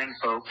in mind,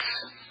 folks,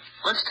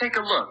 let's take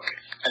a look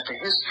at the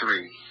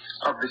history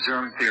of the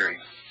germ theory.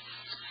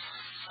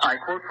 I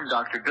quote from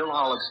Dr. Bill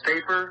Holland's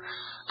paper,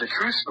 The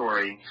True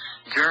Story,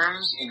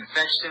 Germs,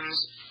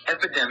 Infections,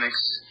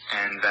 Epidemics,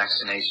 and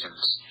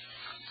Vaccinations.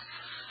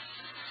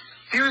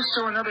 Here is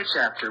still another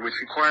chapter which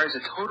requires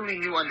a totally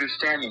new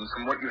understanding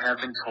from what you have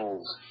been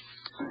told.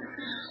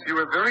 You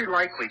are very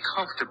likely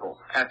comfortable,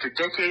 after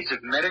decades of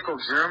medical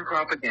germ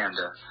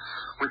propaganda,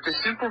 with the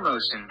simple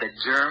notion that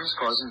germs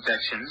cause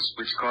infections,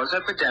 which cause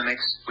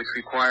epidemics, which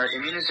require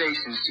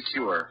immunizations to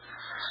cure.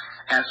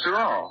 After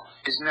all,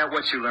 isn't that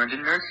what you learned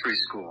in nursery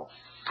school,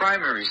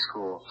 primary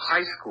school,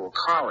 high school,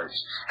 college,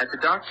 at the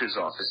doctor's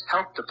office,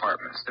 health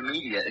departments, the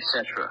media,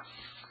 etc.?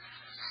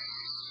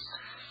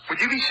 Would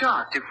you be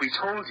shocked if we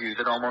told you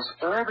that almost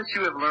all that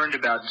you have learned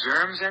about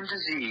germs and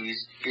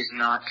disease is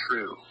not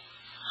true?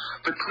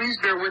 But please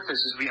bear with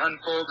us as we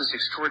unfold this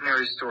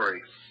extraordinary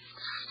story.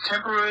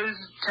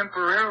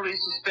 Temporarily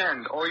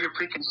suspend all your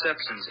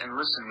preconceptions and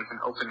listen with an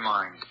open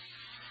mind,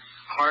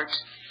 heart,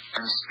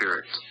 and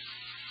spirit.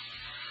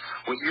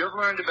 What you have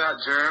learned about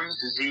germs,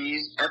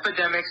 disease,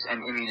 epidemics,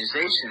 and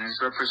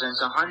immunizations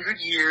represents 100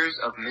 years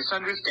of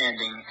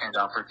misunderstanding and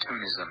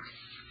opportunism.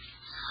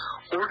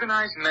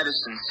 Organized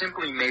medicine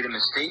simply made a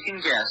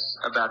mistaken guess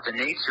about the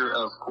nature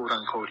of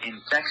quote-unquote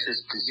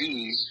infectious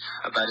disease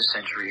about a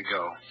century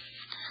ago.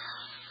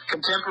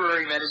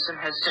 Contemporary medicine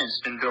has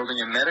since been building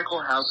a medical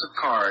house of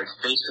cards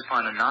based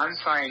upon a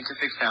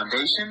non-scientific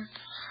foundation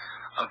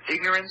of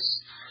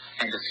ignorance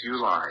and a few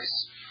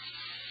lies.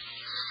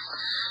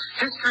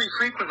 History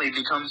frequently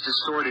becomes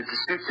distorted to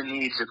suit the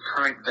needs of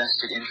current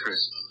vested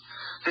interests.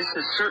 This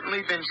has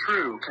certainly been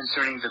true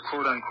concerning the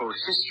quote-unquote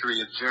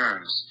history of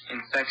germs,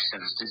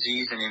 infections,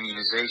 disease, and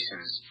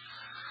immunizations.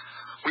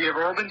 We have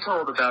all been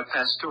told about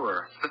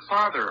Pasteur, the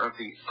father of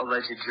the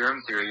alleged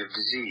germ theory of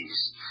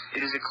disease.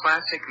 It is a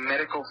classic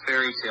medical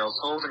fairy tale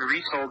told and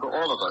retold to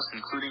all of us,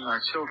 including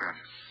our children.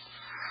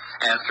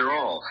 After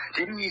all,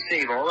 didn't he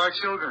save all our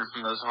children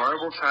from those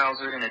horrible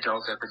childhood and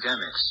adult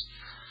epidemics?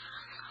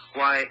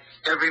 Why,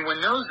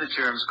 everyone knows that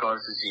germs cause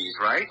disease,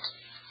 right?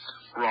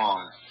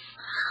 Wrong.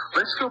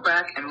 Let's go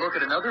back and look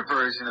at another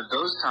version of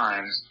those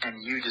times,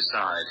 and you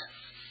decide.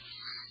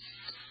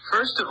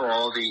 First of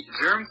all, the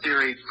germ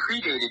theory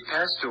predated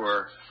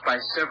Pasteur by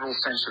several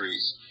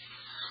centuries.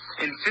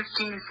 In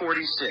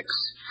 1546,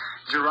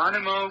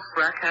 Geronimo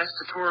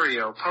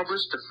Fracastatorio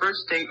published the first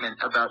statement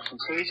about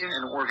contagion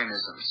in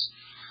organisms.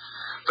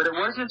 But it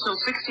wasn't until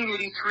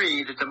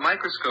 1683 that the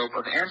microscope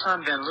of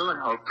Anton van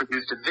Leeuwenhoek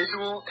produced a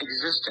visual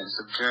existence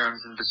of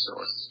germs and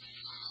bacillus.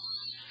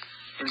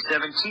 In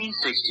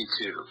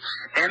 1762,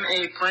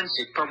 M.A.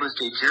 Plensik published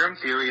a germ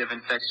theory of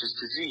infectious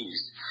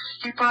disease.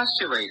 He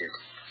postulated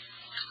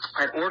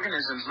that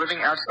organisms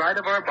living outside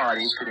of our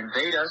bodies could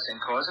invade us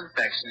and cause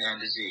infection and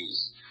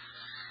disease.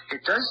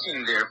 It does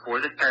seem,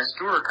 therefore, that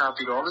Pasteur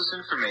copied all this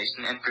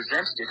information and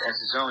presented it as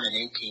his own in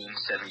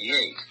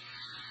 1878.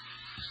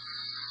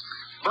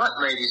 But,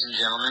 ladies and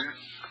gentlemen,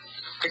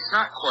 it's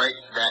not quite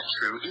that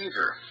true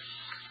either.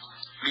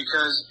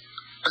 Because,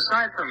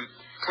 aside from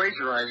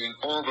plagiarizing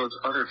all those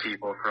other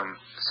people from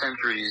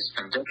centuries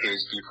and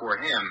decades before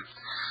him,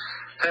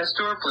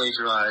 Pasteur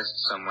plagiarized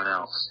someone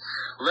else.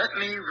 Let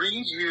me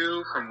read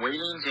you from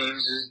Wayne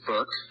James's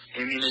book,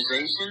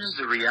 Immunizations,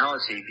 the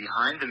Reality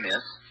Behind the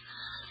Myth,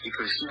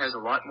 because she has a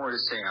lot more to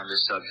say on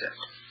this subject.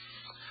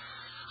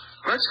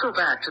 Let's go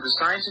back to the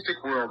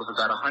scientific world of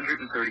about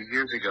 130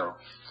 years ago.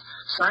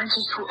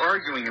 Scientists were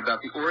arguing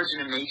about the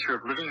origin and nature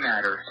of living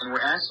matter and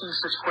were asking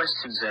such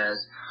questions as,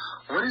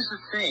 what is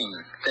the thing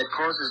that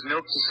causes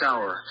milk to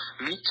sour,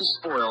 meat to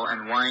spoil,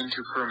 and wine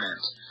to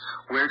ferment?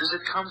 Where does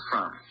it come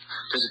from?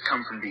 Does it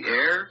come from the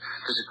air?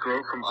 Does it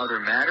grow from other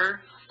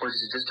matter? Or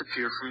does it just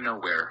appear from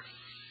nowhere?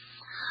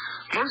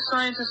 Most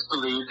scientists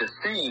believe the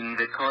thing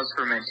that caused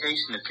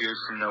fermentation appeared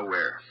from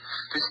nowhere.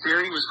 This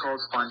theory was called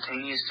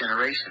spontaneous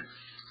generation.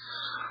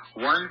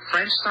 One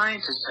French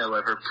scientist,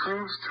 however,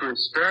 proved through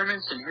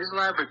experiments in his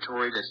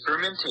laboratory that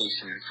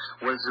fermentation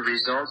was the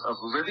result of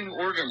living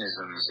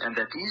organisms and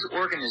that these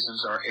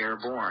organisms are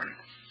airborne.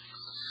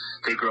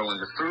 They grow in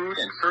the food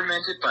and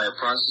ferment it by a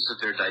process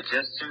of their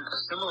digestion,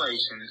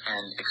 assimilation,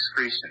 and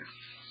excretion.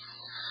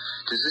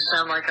 Does this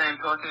sound like I am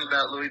talking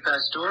about Louis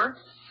Pasteur?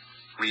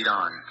 Read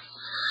on.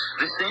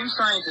 The same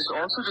scientist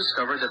also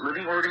discovered that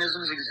living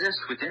organisms exist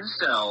within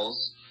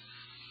cells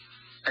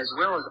as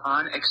well as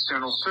on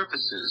external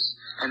surfaces,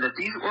 and that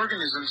these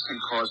organisms can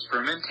cause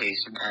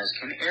fermentation as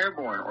can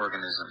airborne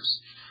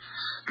organisms.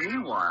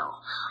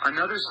 Meanwhile,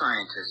 another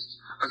scientist,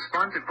 a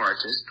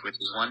spontipartist, which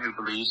is one who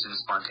believes in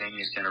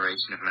spontaneous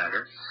generation of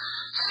matter,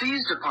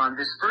 seized upon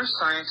this first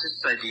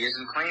scientist's ideas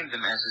and claimed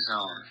them as his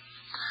own.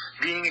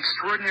 Being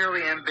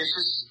extraordinarily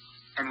ambitious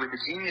and with a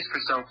genius for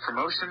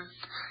self-promotion,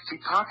 he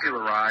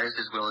popularized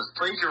as well as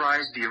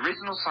plagiarized the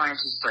original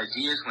scientist's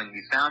ideas when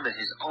he found that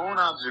his own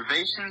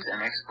observations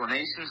and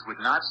explanations would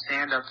not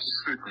stand up to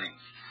scrutiny.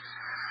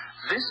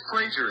 This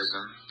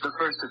plagiarism, the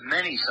first of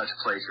many such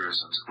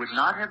plagiarisms, would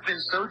not have been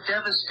so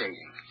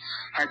devastating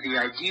had the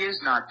ideas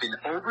not been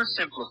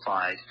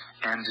oversimplified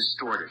and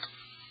distorted.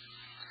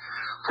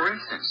 For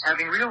instance,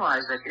 having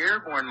realized that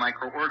airborne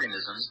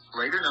microorganisms,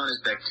 later known as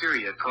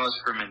bacteria, cause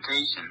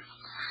fermentation,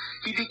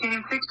 he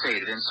became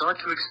fixated and sought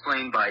to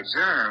explain by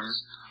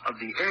germs of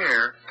the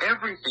air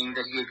everything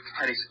that he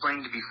had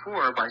explained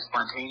before by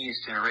spontaneous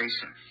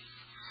generation.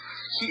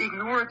 He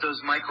ignored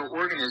those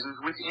microorganisms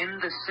within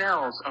the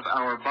cells of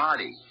our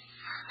body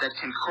that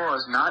can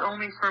cause not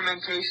only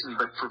fermentation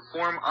but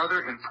perform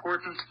other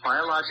important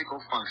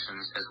biological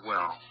functions as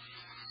well.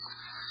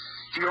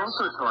 He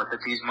also taught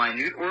that these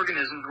minute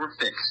organisms were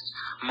fixed,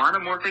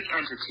 monomorphic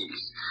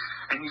entities,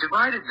 and he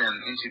divided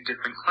them into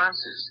different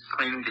classes,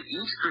 claiming that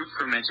each group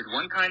fermented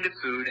one kind of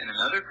food and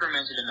another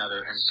fermented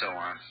another, and so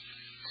on.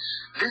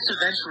 This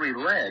eventually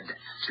led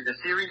to the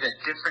theory that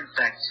different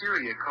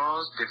bacteria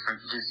cause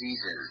different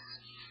diseases.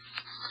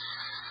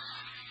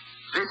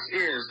 This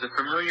is the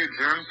familiar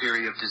germ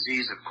theory of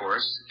disease, of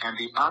course, and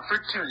the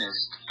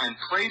opportunist and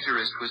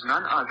plagiarist was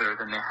none other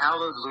than the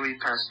hallowed Louis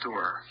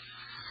Pasteur.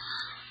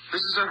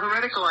 This is a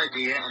heretical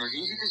idea and is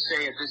easy to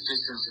say at this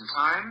distance in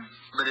time,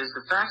 but as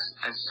the facts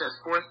as set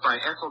forth by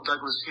Ethel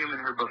Douglas Hume in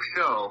her book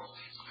show,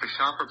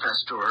 Bishop or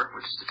Pasteur,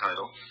 which is the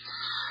title,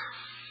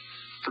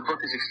 the book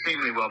is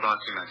extremely well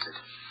documented.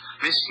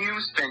 Miss Hume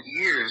spent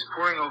years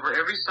poring over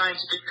every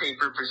scientific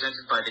paper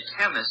presented by the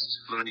chemist,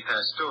 Louis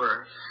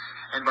Pasteur,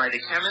 and by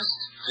the chemist,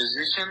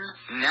 physician,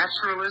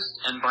 naturalist,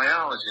 and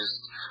biologist,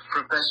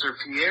 Professor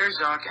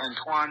Pierre-Jacques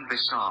Antoine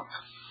Bishop.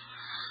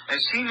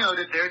 As she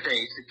noted their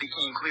dates, it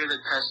became clear that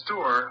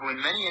Pasteur, who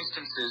in many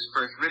instances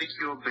first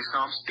ridiculed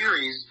Bishop's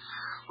theories,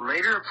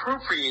 later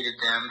appropriated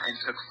them and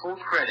took full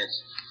credit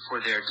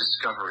for their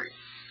discovery.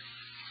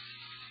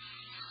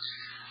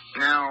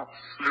 Now,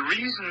 the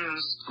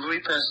reasons Louis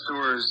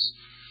Pasteur's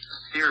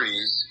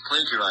theories,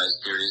 plagiarized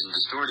theories and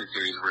distorted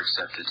theories were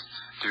accepted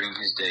during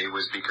his day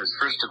was because,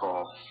 first of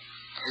all,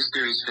 his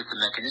theories fit the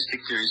mechanistic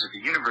theories of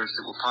the universe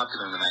that were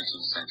popular in the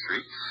 19th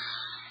century,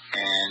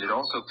 and it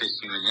also fits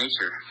human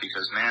nature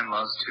because man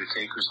loves to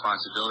take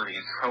responsibility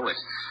and throw it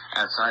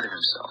outside of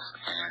himself.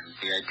 And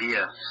the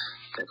idea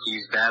that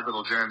these bad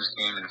little germs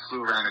came and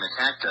flew around and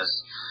attacked us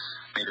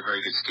made a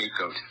very good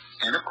scapegoat.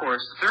 And of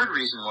course, the third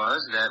reason was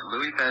that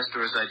Louis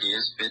Pasteur's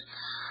ideas fit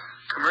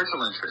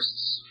commercial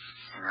interests.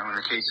 You know, in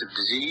the case of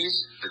disease,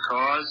 the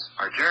cause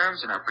are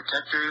germs, and our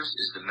protectors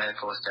is the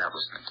medical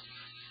establishment.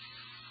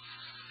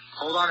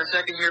 Hold on a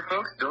second here,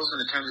 folks. Bill's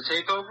going to turn the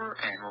tape over,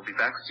 and we'll be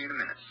back with you in a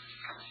minute.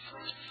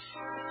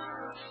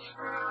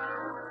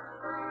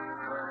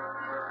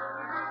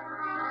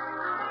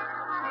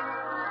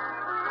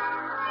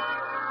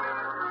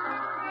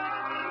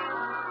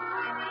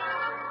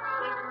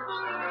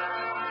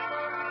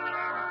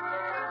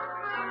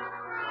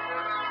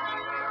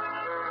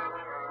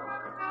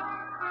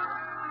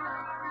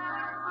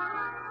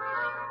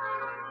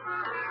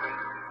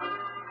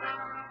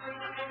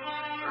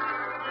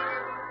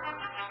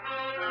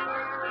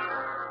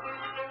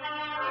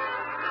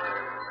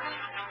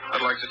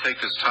 I'd like to take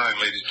this time,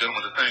 ladies and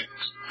gentlemen, to thank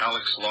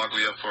Alex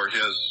Loglia for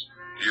his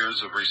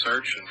years of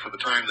research and for the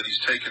time that he's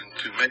taken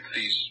to make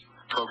these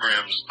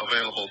programs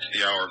available to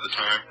the hour of the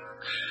time.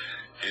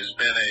 He's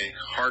been a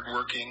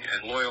hardworking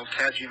and loyal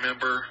CAGI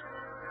member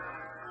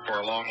for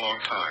a long, long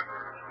time,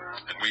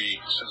 and we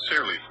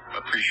sincerely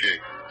appreciate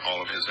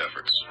all of his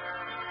efforts.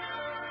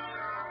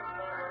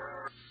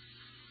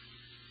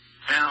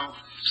 Now,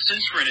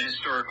 since we're in a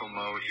historical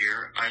mode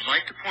here, I'd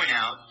like to point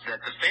out that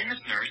the famous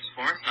nurse,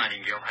 Florence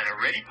Nightingale, had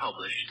already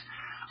published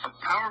a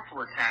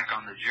powerful attack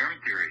on the germ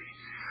theory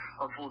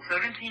a full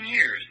 17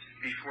 years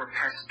before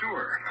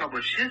Pasteur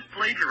published his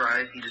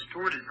plagiarized and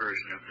distorted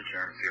version of the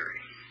germ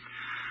theory.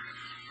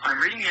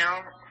 I'm reading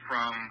now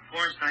from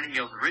Florence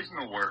Nightingale's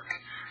original work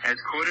as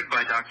quoted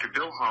by Dr.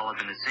 Bill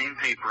Holub in the same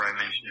paper I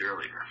mentioned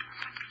earlier.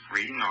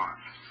 Reading on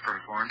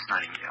from Florence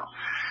Nightingale.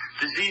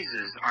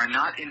 Diseases are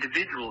not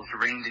individuals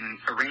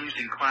arranged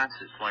in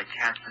classes like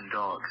cats and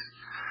dogs,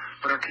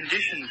 but are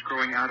conditions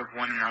growing out of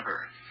one another.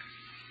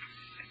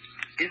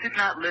 Is it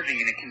not living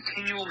in a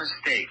continual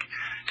mistake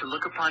to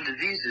look upon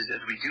diseases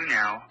as we do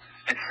now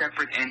as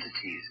separate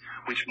entities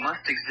which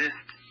must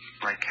exist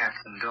like cats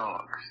and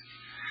dogs,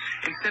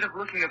 instead of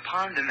looking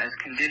upon them as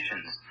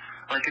conditions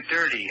like a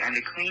dirty and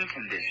a clean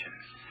condition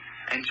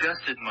and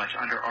just as much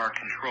under our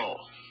control,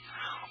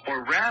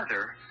 or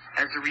rather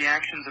as the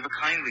reactions of a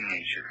kindly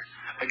nature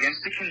against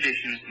the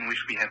conditions in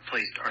which we have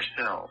placed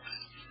ourselves?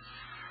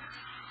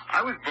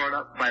 I was brought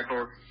up by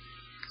both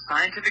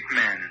scientific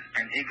men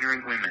and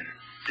ignorant women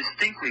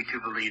distinctly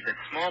to believe that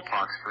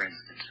smallpox, for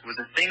instance, was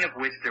a thing of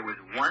which there was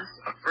once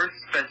a first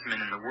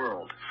specimen in the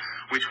world,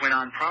 which went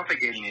on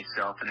propagating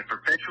itself in a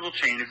perpetual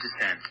chain of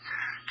descent,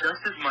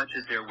 just as much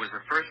as there was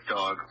a first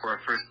dog or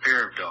a first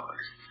pair of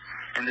dogs,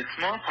 and that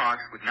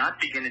smallpox would not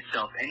begin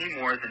itself any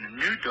more than a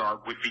new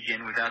dog would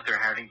begin without there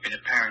having been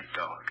a parent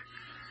dog.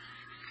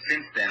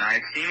 Since then, I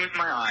have seen with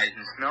my eyes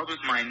and smelled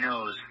with my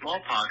nose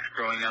smallpox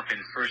growing up in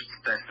first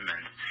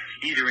specimens,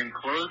 either in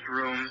closed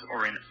rooms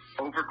or in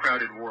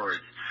overcrowded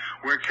wards,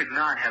 where it could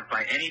not have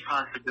by any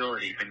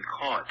possibility been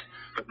caught,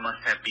 but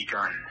must have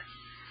begun.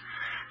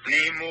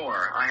 Nay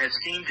more, I have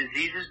seen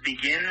diseases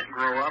begin,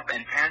 grow up,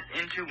 and pass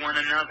into one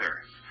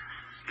another.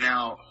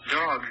 Now,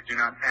 dogs do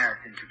not pass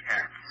into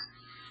cats.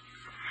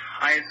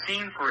 I have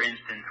seen, for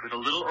instance, with a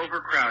little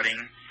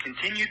overcrowding,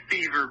 continued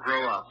fever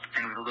grow up,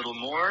 and with a little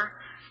more,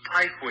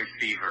 typhoid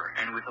fever,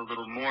 and with a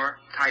little more,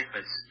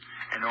 typhus,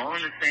 and all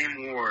in the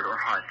same ward or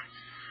hut.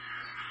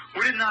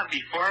 Would it not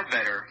be far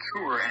better,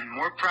 truer, and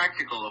more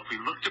practical if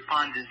we looked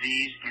upon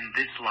disease in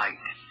this light?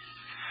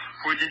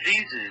 For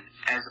diseases,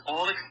 as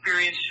all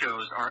experience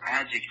shows, are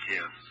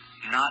adjective,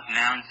 not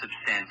noun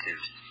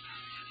substantives.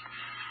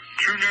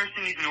 True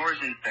nursing ignores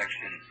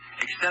infection,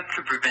 except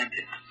to prevent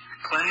it.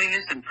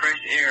 Cleanliness and fresh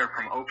air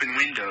from open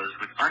windows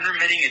with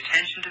unremitting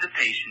attention to the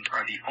patient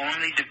are the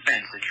only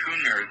defense a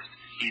true nurse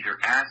either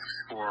asks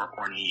for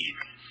or needs.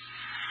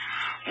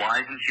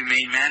 Wise and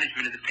humane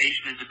management of the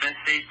patient is the best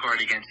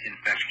safeguard against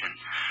infection.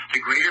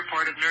 The greater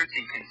part of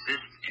nursing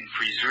consists in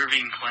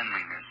preserving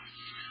cleanliness.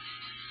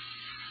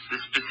 The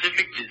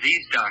specific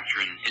disease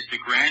doctrine is the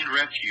grand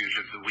refuge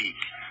of the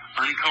weak,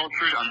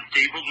 uncultured,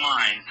 unstable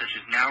minds such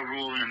as now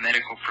rule in the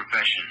medical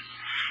profession.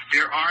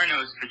 There are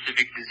no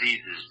specific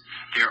diseases.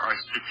 There are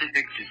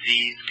specific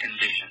disease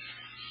conditions.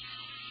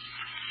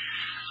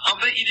 I'll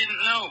bet you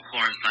didn't know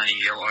Florence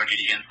Nightingale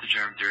argued against the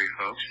germ theory,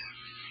 folks.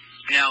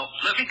 Now,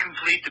 let me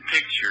complete the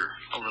picture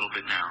a little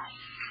bit now.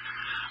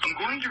 I'm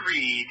going to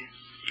read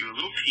you a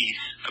little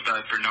piece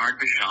about Bernard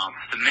Béchamp,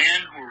 the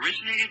man who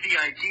originated the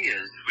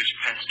ideas which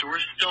Pasteur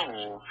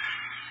stole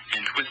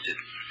and twisted.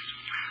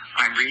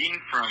 I'm reading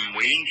from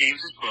Waiting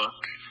James's book,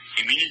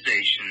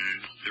 Immunization,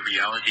 The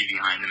Reality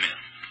Behind the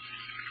Myth.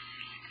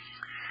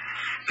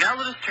 Now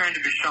let us turn to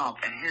Béchamp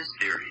and his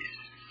theories.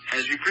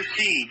 As we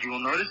proceed, you will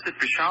notice that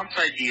Béchamp's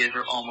ideas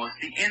are almost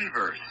the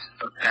inverse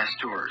of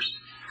Pasteur's.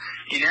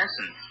 In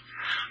essence,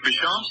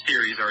 Béchamp's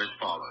theories are as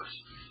follows.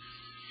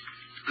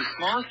 The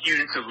smallest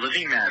units of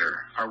living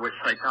matter are what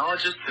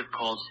cytologists have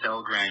called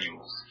cell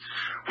granules,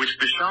 which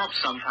Béchamp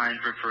sometimes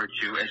referred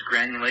to as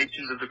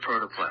granulations of the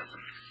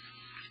protoplasm.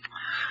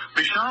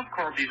 Béchamp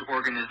called these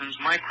organisms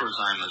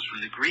microzymas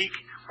from the Greek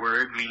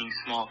word meaning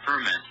small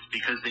ferments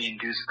because they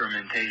induce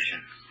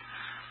fermentation.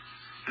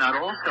 Not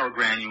all cell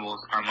granules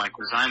are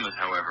microzymas,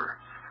 however.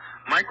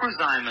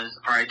 Microzymas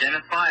are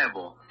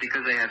identifiable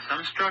because they have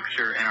some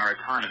structure and are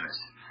autonomous.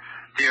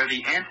 They are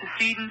the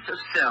antecedents of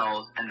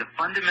cells and the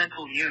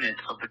fundamental unit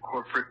of the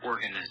corporate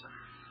organism.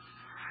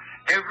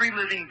 Every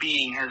living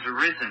being has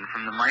arisen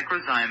from the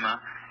microzyma,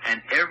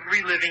 and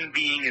every living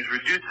being is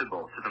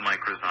reducible to the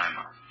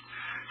microzyma.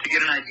 To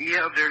get an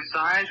idea of their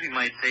size, we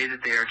might say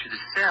that they are to the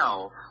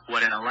cell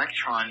what an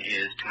electron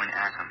is to an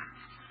atom.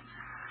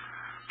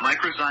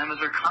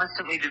 Microzymas are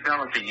constantly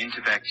developing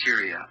into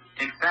bacteria.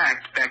 In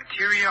fact,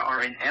 bacteria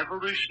are an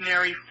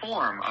evolutionary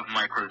form of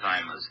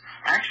microzymas.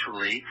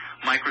 Actually,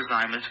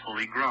 microzymas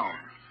fully grown.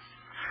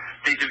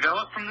 They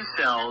develop from the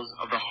cells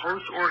of the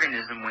host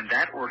organism when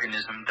that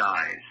organism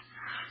dies.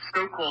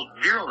 So-called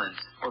virulent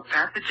or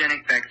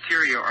pathogenic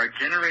bacteria are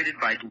generated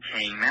by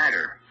decaying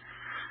matter.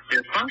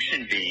 Their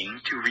function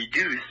being to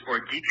reduce or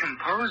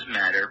decompose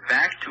matter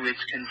back to its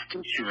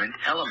constituent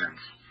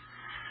elements.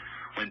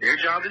 When their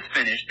job is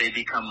finished, they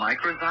become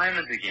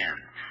microzymas again.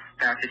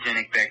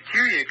 Pathogenic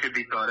bacteria could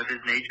be thought of as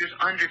nature's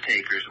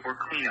undertakers or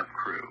cleanup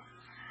crew.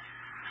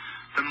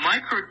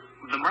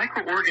 The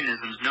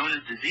microorganisms known as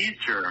disease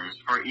germs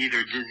are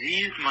either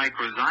diseased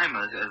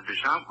microzymas, as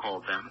Béchamp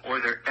called them,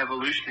 or their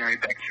evolutionary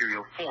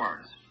bacterial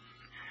forms.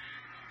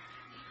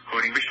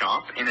 Quoting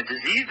Béchamp, in a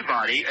diseased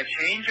body, a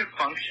change of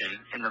function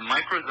in the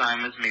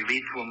microzymas may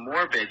lead to a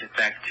morbid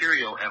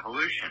bacterial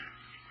evolution.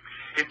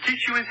 If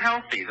tissue is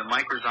healthy, the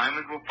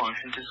microzymas will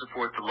function to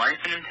support the life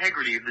and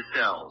integrity of the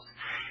cells.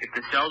 If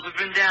the cells have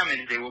been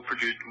damaged, they will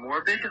produce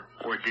morbid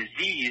or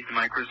diseased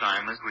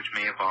microzymas, which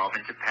may evolve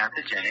into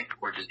pathogenic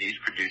or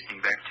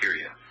disease-producing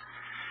bacteria.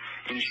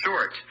 In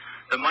short,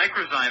 the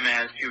microzyma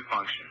has two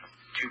functions,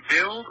 to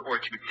build or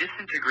to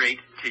disintegrate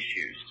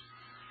tissues.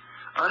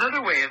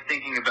 Another way of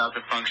thinking about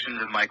the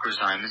functions of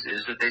microzymas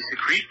is that they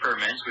secrete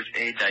ferments which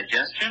aid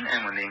digestion,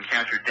 and when they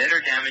encounter dead or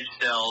damaged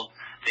cells,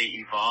 they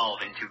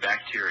evolve into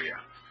bacteria.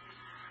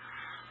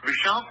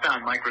 Béchamp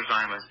found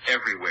microzymas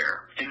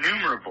everywhere,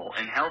 innumerable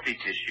in healthy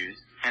tissues,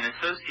 and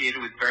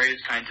associated with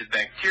various kinds of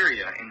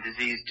bacteria in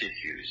diseased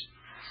tissues.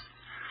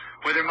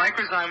 Whether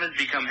microzymas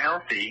become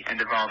healthy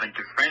and evolve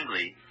into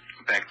friendly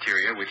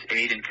bacteria, which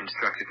aid in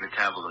constructive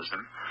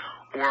metabolism,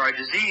 or are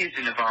diseased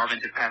and evolve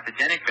into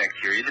pathogenic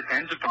bacteria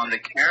depends upon the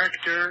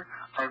character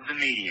of the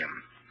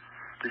medium,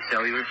 the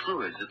cellular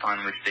fluids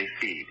upon which they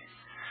feed.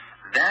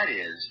 That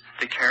is,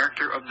 the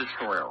character of the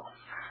soil.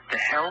 The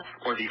health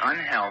or the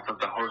unhealth of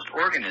the host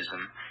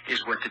organism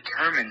is what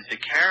determines the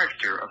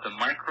character of the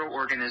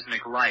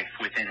microorganismic life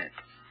within it.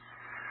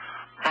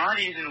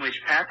 Bodies in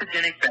which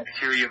pathogenic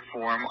bacteria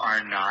form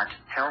are not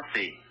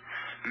healthy.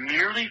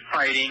 Merely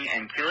fighting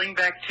and killing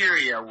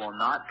bacteria will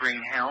not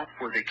bring health,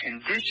 for the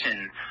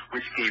condition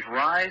which gave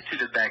rise to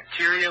the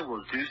bacteria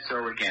will do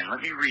so again.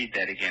 Let me read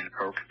that again,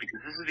 folks,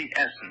 because this is the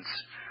essence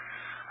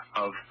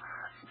of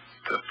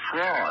the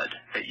fraud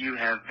that you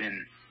have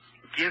been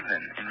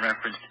given in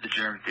reference to the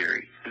germ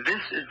theory.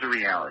 This is the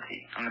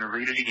reality. I'm going to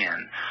read it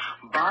again.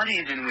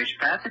 Bodies in which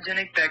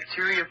pathogenic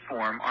bacteria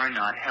form are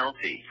not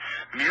healthy.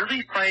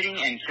 Merely fighting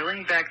and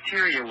killing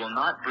bacteria will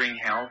not bring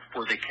health,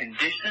 for the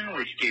condition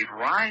which gave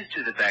rise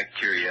to the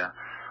bacteria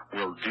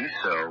will do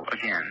so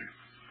again.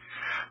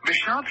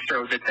 Béchamp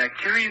showed that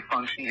bacteria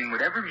function in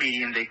whatever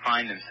medium they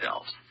find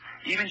themselves,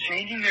 even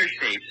changing their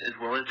shapes as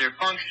well as their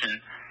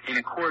function in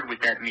accord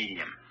with that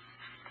medium.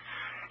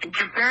 In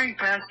comparing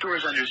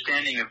Pasteur's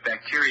understanding of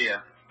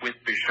bacteria with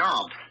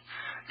Béchamp's,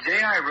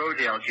 J.I.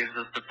 Rodale gives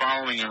us the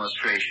following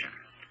illustration.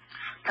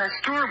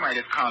 Pasteur might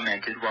have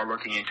commented while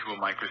looking into a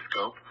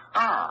microscope,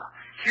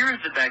 here is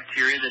the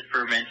bacteria that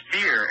ferments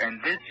beer, and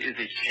this is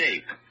its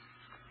shape.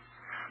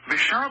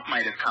 Béchamp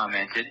might have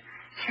commented,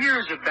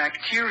 Here's a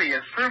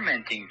bacteria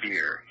fermenting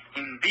beer.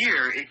 In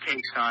beer, it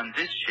takes on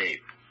this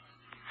shape.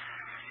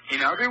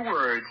 In other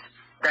words,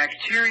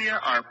 bacteria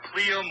are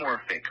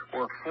pleomorphic,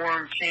 or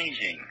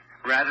form-changing,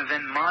 rather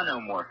than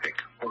monomorphic,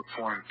 or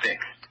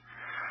form-fixed.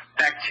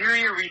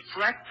 Bacteria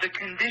reflect the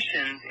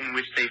conditions in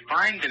which they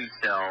find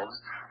themselves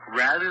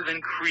rather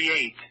than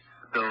create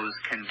those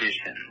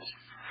conditions.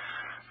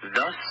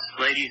 Thus,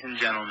 ladies and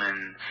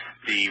gentlemen,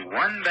 the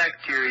one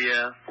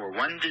bacteria for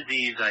one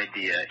disease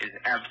idea is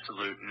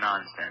absolute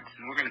nonsense,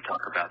 and we're going to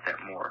talk about that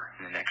more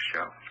in the next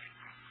show.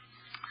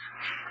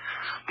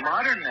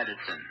 Modern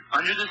medicine,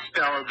 under the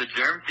spell of the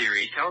germ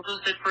theory, tells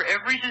us that for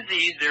every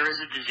disease there is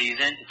a disease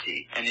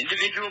entity, an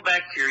individual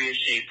bacteria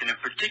shaped in a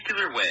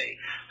particular way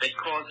that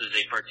causes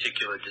a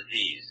particular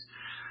disease.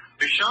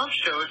 Béchamp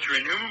showed through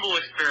innumerable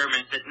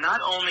experiments that not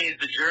only is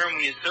the germ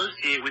we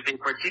associate with a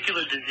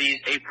particular disease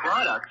a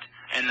product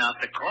and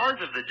not the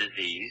cause of the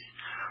disease,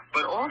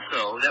 but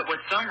also that what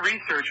some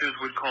researchers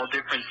would call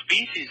different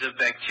species of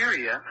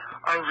bacteria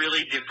are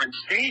really different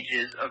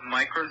stages of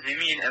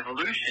microsimian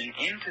evolution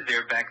into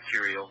their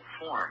bacterial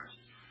forms.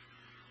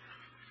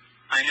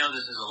 I know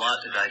this is a lot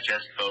to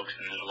digest, folks,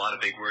 and there's a lot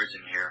of big words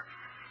in here,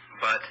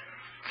 but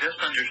just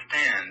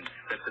understand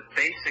that the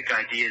basic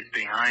ideas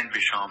behind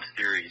Béchamp's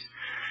theories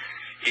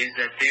is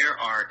that there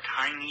are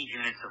tiny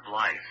units of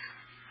life,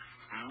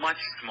 much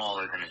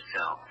smaller than a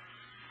cell,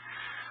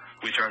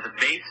 which are the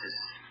basis,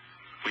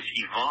 which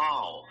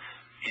evolve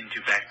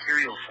into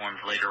bacterial forms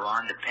later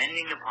on,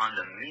 depending upon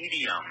the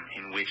medium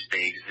in which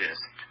they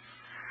exist.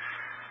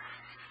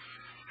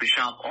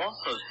 Béchamp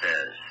also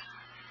says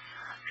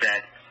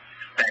that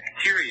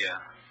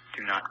bacteria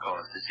do not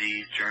cause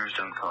disease, germs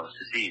don't cause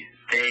disease.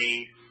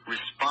 They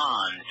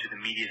respond to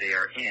the media they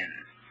are in.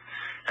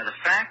 Now, the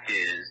fact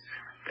is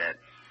that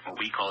what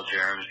we call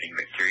germs, being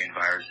bacteria and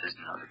viruses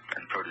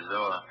and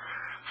protozoa,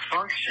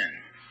 function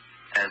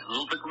as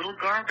little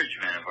garbage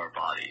men of our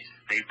bodies.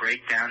 They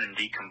break down and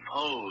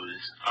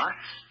decompose us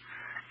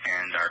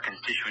and our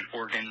constituent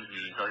organs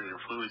and cellular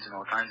fluids and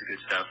all kinds of good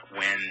stuff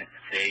when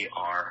they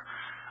are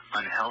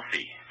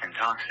unhealthy and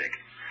toxic.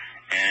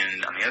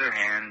 And on the other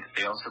hand,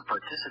 they also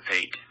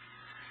participate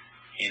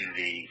in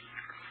the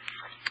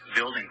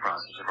building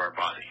process of our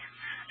body.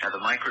 Now, the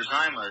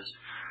microzymas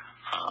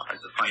is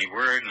a funny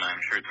word, and I'm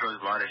sure it throws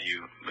a lot of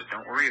you, but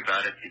don't worry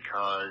about it,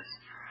 because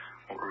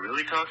what we're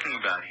really talking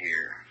about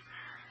here,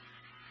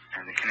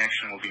 and the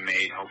connection will be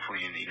made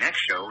hopefully in the next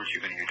show, which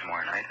you're going to hear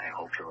tomorrow night, I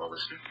hope you'll all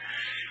listen,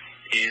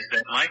 is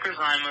that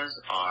microzymas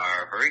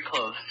are very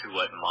close to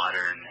what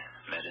modern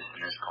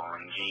medicine is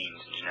calling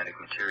genes and genetic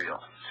material.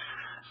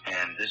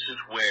 And this is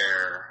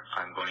where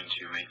I'm going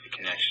to make the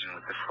connection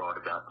with the fraud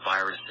about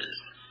viruses,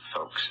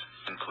 folks,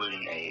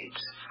 including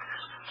AIDS.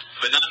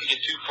 But not to get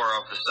too far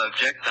off the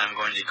subject, I'm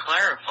going to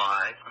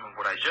clarify some of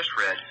what I just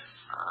read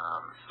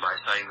by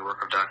citing the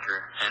work of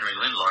Dr. Henry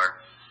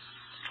Lindlar,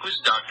 who's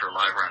a doctor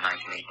alive around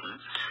 1918.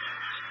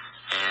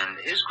 And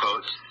his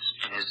quotes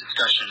in his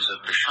discussions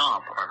of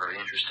Béchamp are very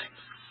interesting.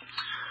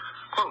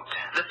 Quote,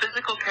 "The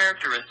physical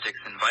characteristics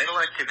and vital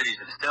activities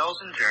of cells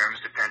and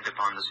germs depend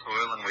upon the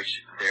soil in which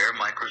their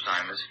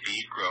microzymas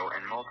feed, grow,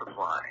 and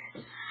multiply.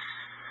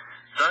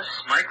 Thus,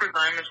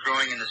 microzymas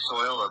growing in the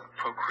soil of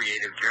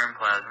procreative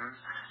germplasm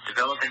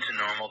develop into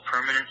normal,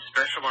 permanent,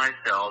 specialized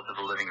cells of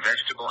a living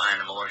vegetable,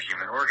 animal, or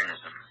human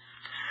organism.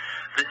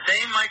 The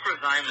same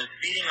microzymas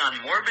feeding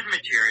on morbid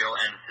material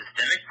and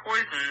systemic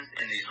poisons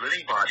in these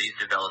living bodies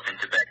develop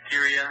into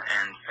bacteria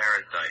and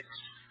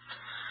parasites."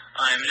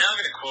 I'm now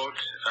going to quote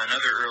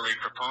another early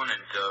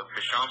proponent of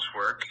Béchamp's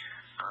work.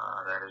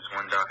 That is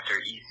one Dr.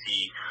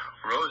 E.C.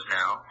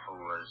 Rothschild, who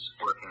was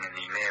working in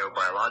the Mayo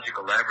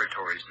Biological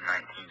Laboratories in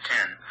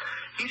 1910.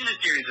 He did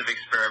a series of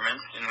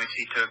experiments in which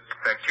he took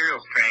bacterial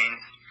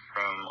strains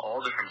from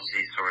all different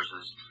disease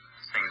sources,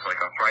 things like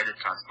arthritis,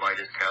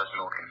 tonsillitis, cow's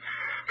milk, and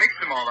mixed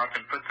them all up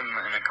and put them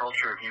in a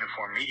culture of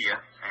uniform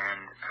media.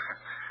 And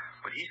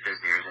what he says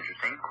here is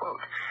interesting.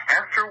 Quote,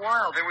 "After a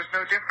while, there was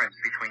no difference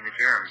between the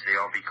germs. They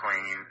all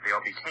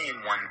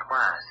became one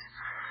class.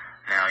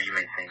 Now, you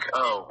may think,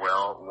 oh,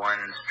 well,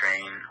 one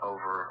strain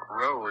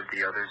overrode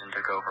the others and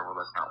took over. Well,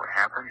 that's not what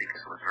happened,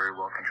 because it was a very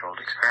well-controlled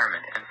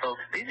experiment. And,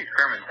 folks, these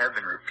experiments have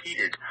been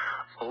repeated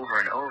over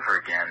and over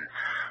again,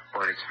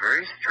 but it's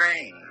very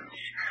strange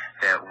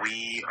that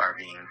we are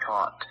being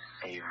taught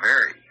a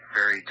very,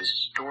 very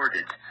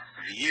distorted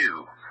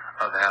view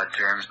of how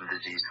germs and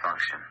disease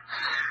function.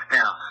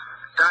 Now,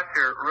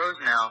 Dr.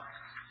 Rosenau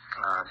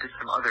did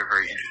some other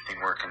very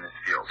interesting work in this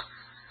field.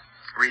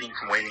 Reading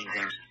from Waiting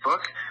James'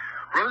 book,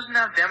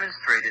 Rosenau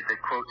demonstrated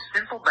that, quote,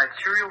 simple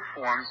bacterial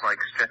forms like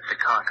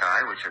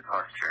streptococci, which are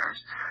pus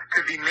germs,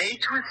 could be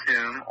made to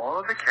assume all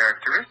of the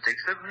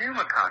characteristics of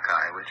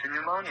pneumococci, which are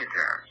pneumonia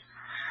germs,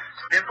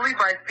 simply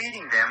by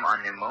feeding them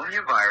on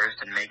pneumonia virus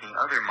and making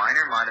other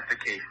minor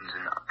modifications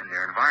in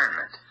their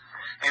environment.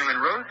 And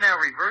when Rosenau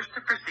reversed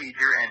the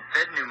procedure and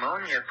fed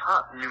pneumonia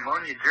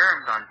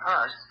germs on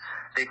pus,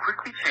 they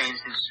quickly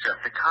changed into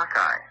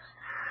streptococci.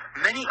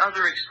 Many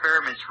other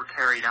experiments were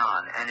carried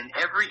on, and in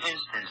every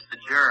instance, the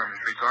germs,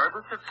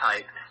 regardless of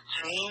type,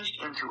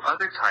 changed into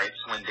other types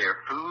when their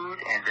food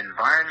and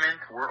environment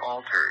were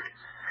altered.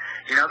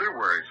 In other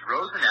words,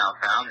 Rosenau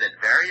found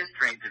that various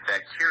strains of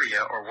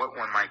bacteria, or what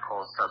one might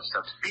call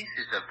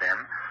subspecies of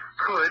them,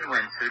 could,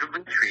 when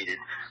suitably treated,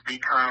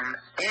 become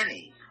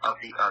any of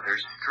the other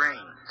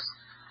strains.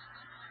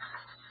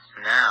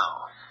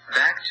 Now,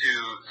 back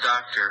to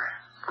Dr.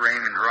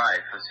 Raymond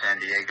Rife of San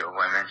Diego, who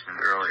I mentioned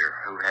earlier,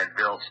 who had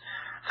built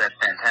that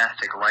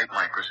fantastic light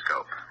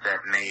microscope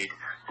that made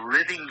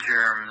living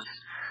germs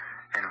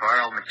and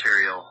viral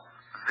material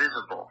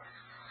visible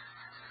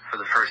for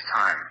the first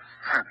time,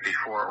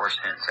 before or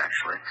since,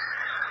 actually.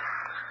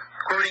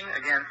 Quoting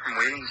again from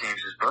Waiting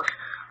James's book,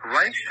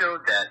 Rife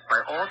showed that by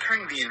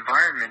altering the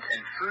environment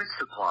and food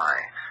supply,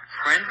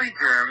 friendly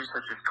germs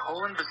such as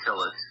colon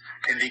bacillus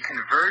can be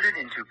converted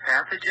into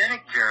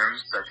pathogenic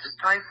germs such as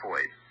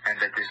typhoid, and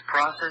that this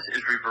process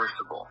is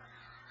reversible.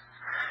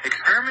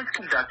 Experiments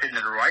conducted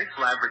in Rife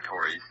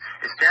laboratories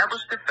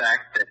established the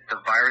fact that the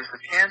virus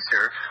of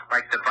cancer,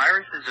 like the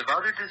viruses of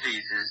other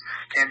diseases,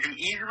 can be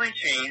easily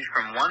changed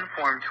from one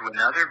form to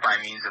another by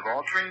means of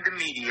altering the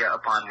media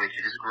upon which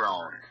it is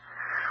grown.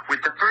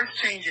 With the first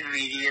change in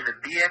media, the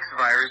BX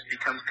virus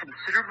becomes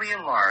considerably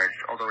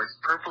enlarged, although its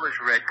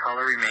purplish-red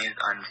color remains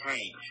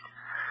unchanged.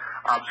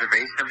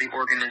 Observation of the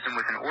organism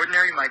with an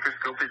ordinary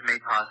microscope is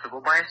made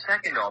possible by a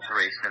second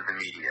alteration of the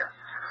media.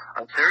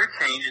 A third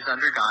change is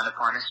undergone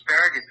upon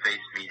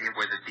asparagus-based media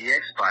where the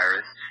BX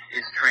virus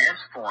is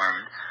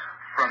transformed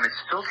from its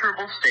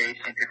filterable state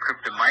into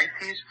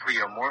Cryptomyces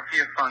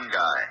pleomorphia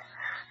fungi.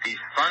 These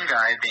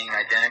fungi being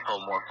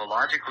identical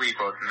morphologically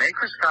both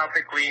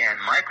macroscopically and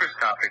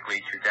microscopically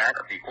to that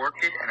of the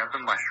orchid and of the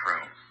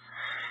mushroom.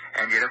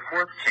 And yet a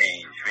fourth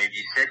change may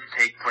be said to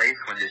take place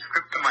when this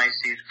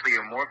Cryptomyces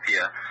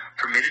pleomorphia,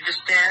 permitted to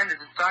stand as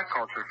a stock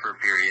culture for a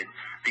period,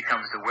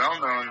 becomes the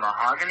well-known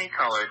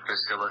mahogany-colored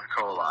Bacillus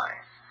coli.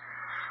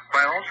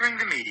 By altering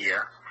the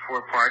media,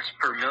 4 parts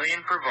per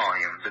million per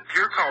volume, the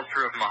pure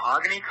culture of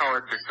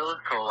mahogany-colored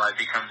Bacillus coli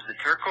becomes the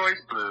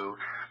turquoise-blue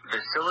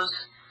Bacillus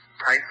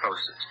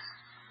typhosus.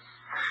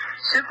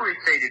 Simply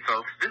stated,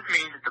 folks, this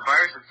means that the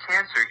virus of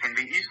cancer can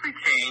be easily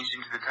changed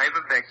into the type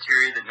of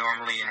bacteria that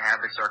normally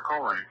inhabits our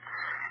colon,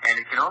 and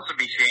it can also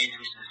be changed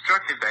into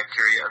destructive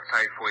bacteria of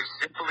typhoid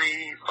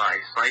simply by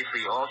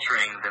slightly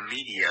altering the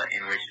media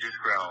in which it is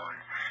grown.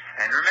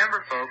 And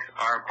remember, folks,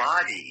 our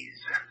bodies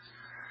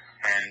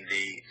and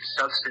the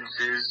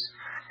substances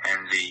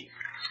and the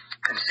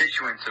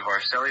constituents of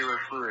our cellular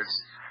fluids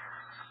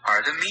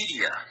are the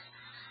media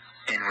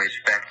in which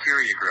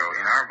bacteria grow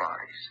in our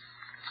bodies.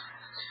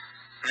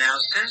 Now,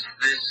 since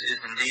this is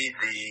indeed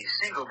the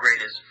single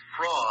greatest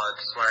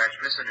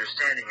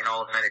fraud/misunderstanding in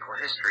all of medical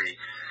history,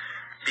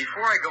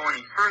 before I go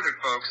any further,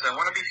 folks, I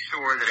want to be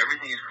sure that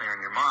everything is clear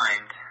in your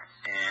mind,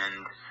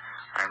 and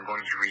I'm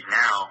going to read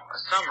now a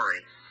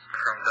summary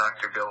from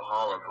Dr. Bill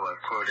Hollab, who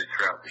I've quoted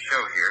throughout the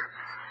show here,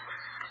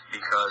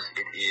 because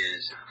it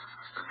is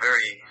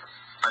very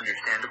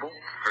understandable,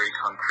 very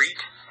concrete,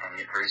 and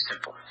yet very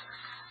simple.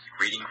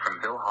 Reading from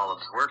Bill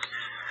Hollab's work,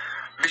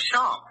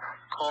 Béchamp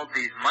called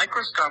these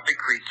microscopic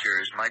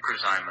creatures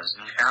microzymas,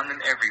 and he found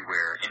them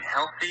everywhere, in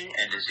healthy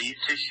and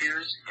diseased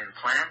tissues, in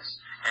plants,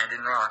 and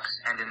in rocks,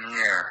 and in the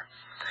air.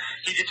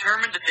 He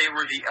determined that they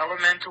were the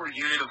elemental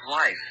unit of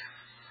life,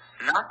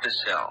 not the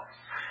cell,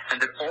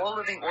 and that all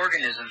living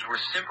organisms were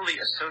simply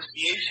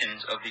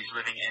associations of these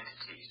living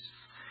entities.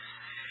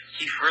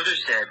 He further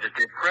said that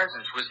their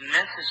presence was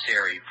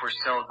necessary for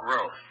cell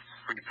growth,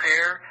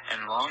 repair,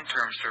 and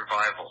long-term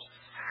survival.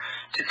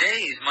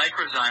 Today's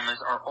microzymas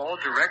are all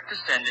direct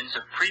descendants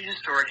of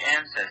prehistoric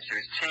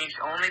ancestors, changed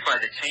only by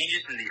the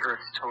changes in the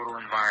Earth's total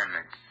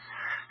environment.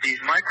 These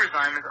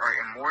microzymas are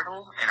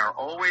immortal and are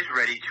always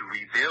ready to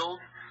rebuild,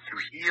 to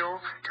heal,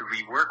 to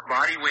rework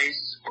body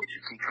wastes, or to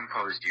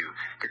decompose you,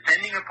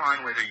 depending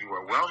upon whether you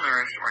are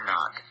well-nourished or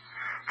not.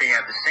 They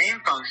have the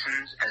same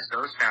functions as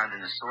those found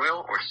in the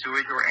soil or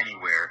sewage or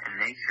anywhere in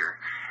nature,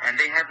 and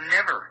they have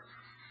never,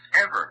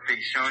 ever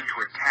been shown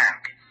to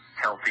attack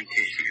healthy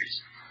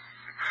tissues.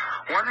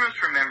 One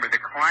must remember the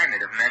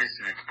climate of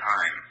medicine at the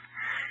time.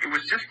 It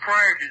was just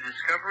prior to the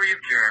discovery of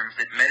germs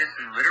that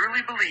medicine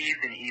literally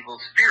believed in evil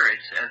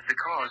spirits as the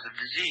cause of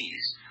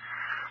disease.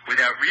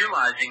 Without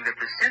realizing that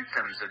the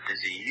symptoms of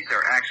disease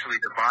are actually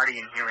the body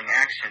in healing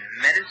action,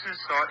 medicine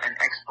sought an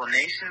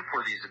explanation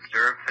for these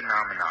observed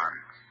phenomenon.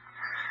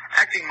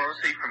 Acting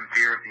mostly from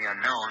fear of the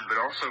unknown, but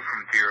also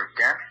from fear of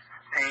death,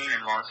 pain,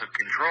 and loss of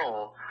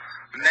control,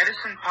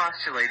 medicine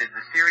postulated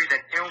the theory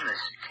that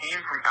illness came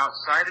from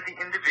outside of the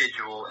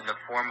individual in the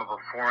form of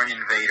a foreign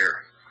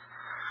invader.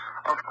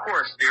 Of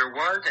course, there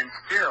was and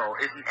still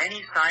isn't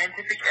any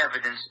scientific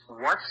evidence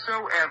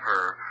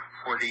whatsoever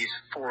for these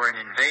foreign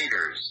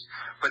invaders,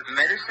 but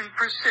medicine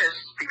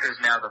persists because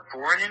now the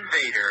foreign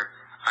invader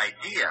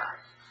idea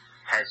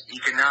has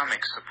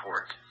economic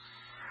support.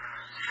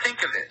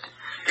 Think of it.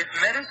 If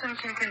medicine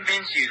can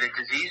convince you that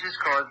disease is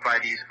caused by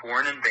these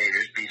foreign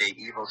invaders, be they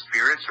evil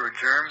spirits or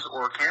germs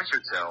or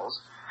cancer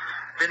cells,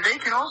 then they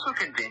can also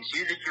convince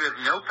you that you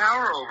have no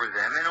power over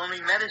them and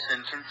only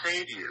medicine can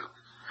save you.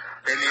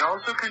 They may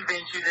also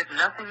convince you that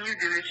nothing you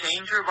do to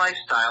change your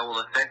lifestyle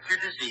will affect your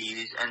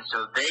disease, and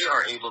so they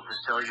are able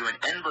to sell you an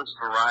endless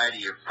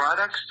variety of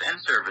products and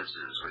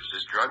services, which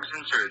is drugs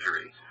and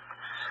surgery.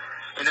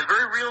 In a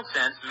very real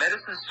sense,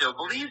 medicine still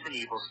believes in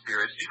evil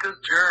spirits because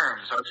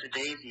germs are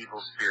today's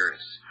evil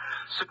spirits.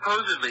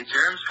 Supposedly,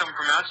 germs come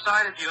from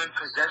outside of you and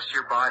possess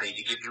your body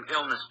to give you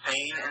illness,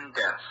 pain, and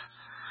death.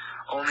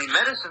 Only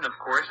medicine, of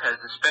course, has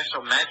the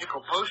special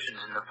magical potions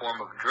in the form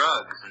of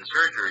drugs and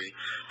surgery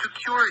to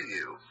cure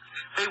you.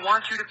 They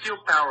want you to feel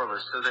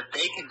powerless so that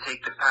they can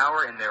take the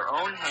power in their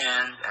own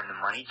hands, and the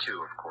money too,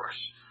 of course.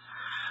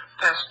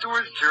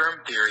 Pasteur's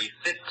germ theory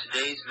fit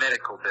today's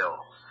medical bill,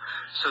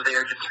 so they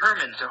are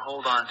determined to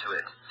hold on to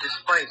it,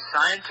 despite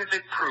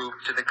scientific proof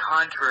to the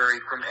contrary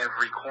from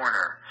every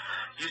corner.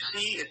 You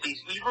see, if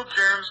these evil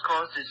germs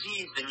cause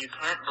disease, then you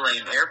can't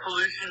blame air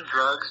pollution,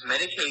 drugs,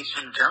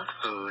 medication, junk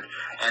food,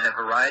 and a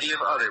variety of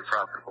other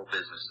profitable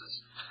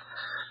businesses.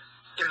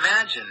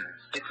 Imagine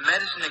if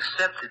medicine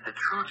accepted the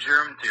true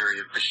germ theory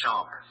of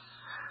Béchamp.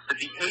 The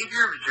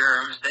behavior of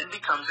germs then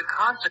becomes a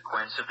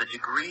consequence of the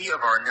degree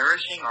of our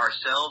nourishing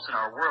ourselves and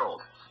our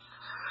world.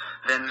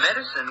 Then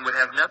medicine would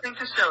have nothing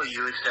to sell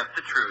you except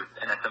the truth,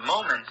 and at the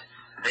moment,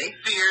 they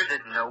fear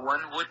that no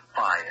one would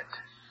buy it.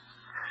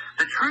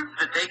 The truth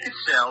that they could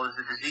sell is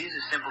the disease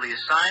is simply a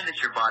sign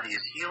that your body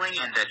is healing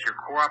and that your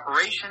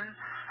cooperation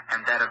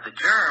and that of the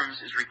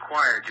germs is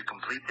required to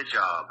complete the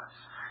job.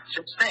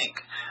 Just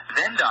think,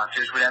 then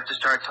doctors would have to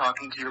start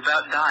talking to you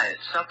about diet,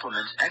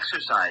 supplements,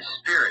 exercise,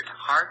 spirit,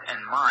 heart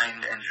and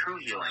mind, and true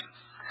healing.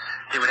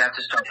 They would have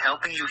to start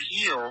helping you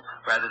heal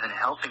rather than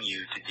helping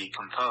you to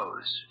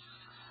decompose.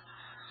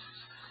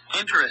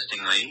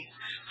 Interestingly,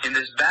 in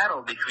this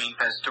battle between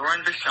Pasteur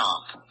and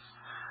Béchamp,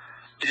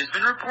 it has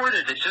been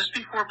reported that just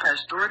before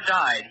Pasteur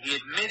died, he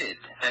admitted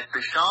that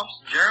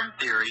Béchamp's germ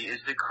theory is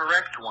the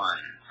correct one,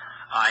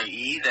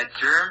 i.e. that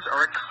germs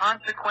are a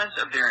consequence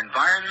of their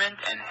environment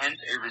and hence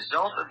a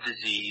result of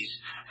disease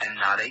and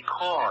not a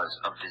cause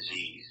of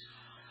disease.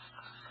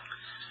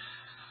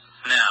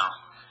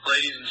 Now,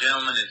 ladies and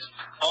gentlemen, it's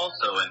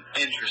also an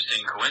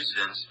interesting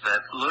coincidence that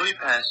Louis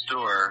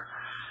Pasteur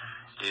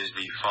is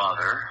the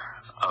father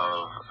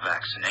of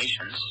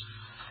vaccinations.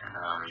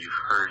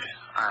 You've heard,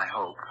 I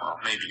hope, well,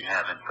 maybe you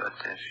haven't, but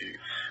if you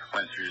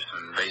went through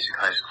some basic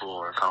high school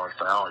or college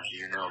biology,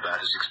 you know about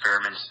his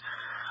experiments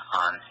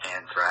on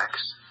anthrax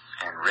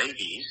and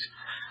rabies,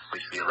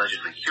 which he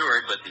allegedly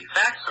cured, but the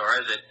facts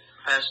are that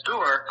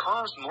Pasteur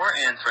caused more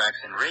anthrax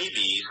and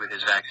rabies with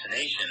his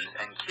vaccinations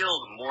and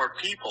killed more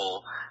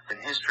people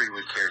than history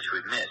would care to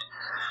admit.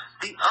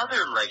 The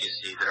other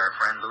legacy that our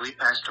friend Louis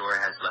Pasteur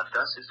has left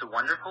us is the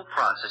wonderful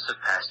process of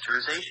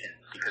pasteurization.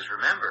 Because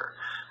remember,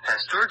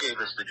 Pasteur gave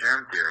us the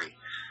germ theory,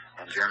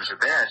 and germs are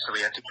bad, so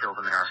we have to kill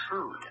them in our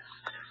food.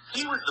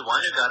 He was the one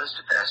who got us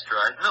to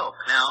pasteurize milk.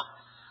 Now,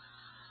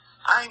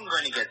 I'm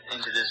going to get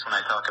into this when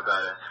I talk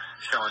about a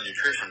show on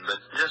nutrition, but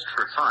just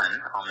for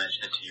fun, I'll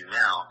mention it to you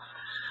now.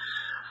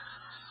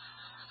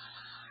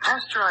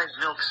 Pasteurized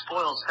milk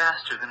spoils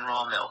faster than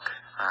raw milk.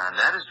 And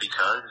that is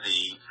because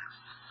the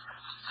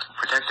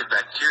protective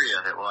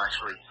bacteria that will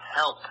actually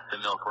help the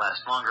milk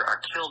last longer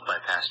are killed by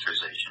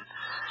pasteurization.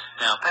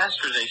 Now,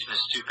 pasteurization is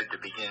stupid to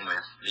begin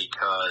with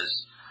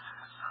because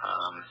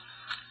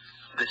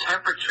the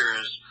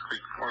temperatures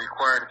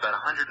required about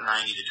 190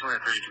 to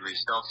 230 degrees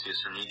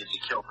Celsius are needed to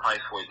kill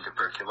typhoid and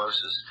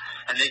tuberculosis.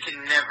 And they can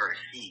never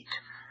heat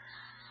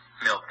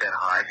milk that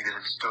high because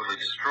it totally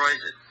destroys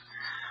it.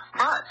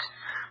 But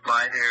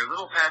by their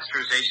little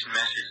pasteurization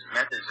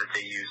methods that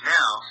they use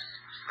now,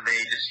 they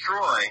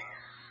destroy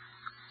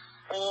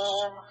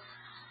all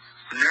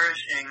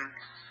nourishing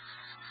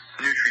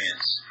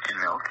nutrients in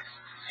milk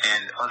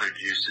and other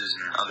juices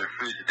and other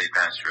foods that they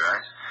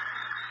pasteurize,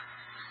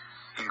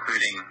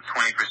 including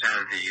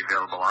 20% of the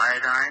available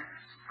iodine,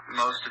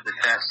 most of the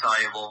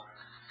fat-soluble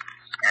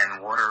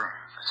and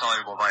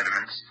water-soluble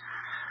vitamins.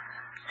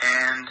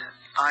 And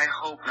I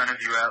hope none of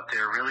you out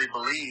there really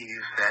believe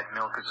that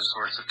milk is a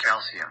source of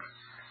calcium,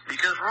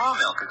 because raw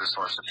milk is a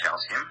source of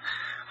calcium,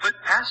 but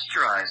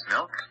pasteurized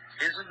milk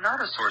is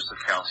not a source of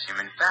calcium.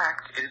 In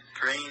fact, it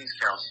drains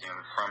calcium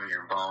from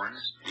your bones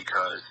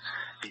because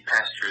the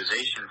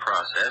pasteurization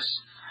process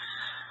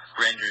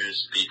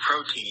renders the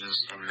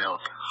proteins in milk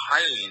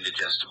highly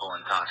indigestible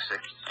and toxic,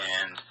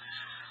 and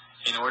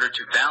in order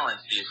to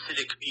balance the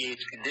acidic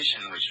pH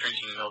condition which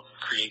drinking milk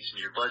creates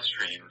in your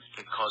bloodstream,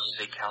 it causes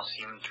a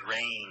calcium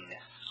drain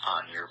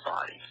on your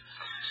body.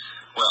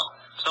 Well,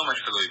 so much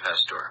for Louis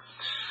Pasteur.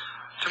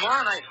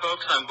 Tomorrow night,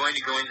 folks, I'm going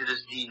to go into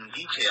this in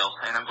detail,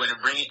 and I'm going to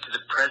bring it to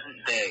the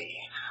present day.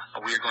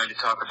 We are going to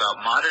talk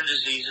about modern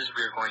diseases.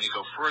 We are going to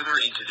go further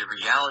into the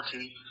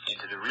reality,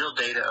 into the real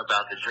data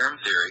about the germ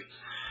theory.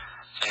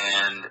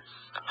 And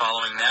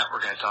following that,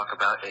 we're going to talk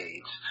about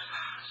AIDS.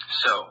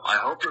 So, I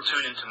hope you'll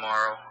tune in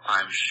tomorrow.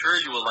 I'm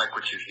sure you will like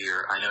what you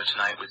hear. I know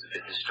tonight was a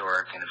bit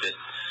historic and a bit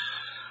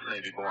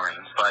maybe boring,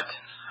 but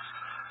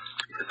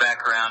the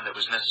background that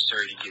was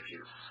necessary to give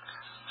you.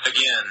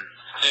 Again,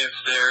 if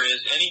there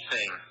is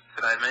anything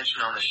that I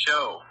mentioned on the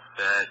show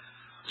that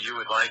you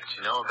would like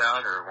to know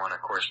about or want to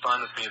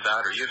correspond with me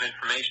about, or you have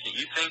information that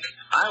you think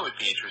I would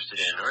be interested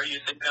in, or you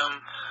think I'm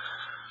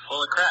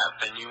full of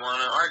crap and you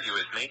want to argue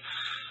with me,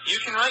 you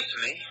can write to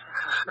me.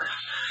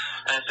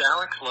 That's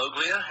Alex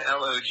Loglia,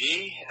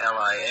 Loglia,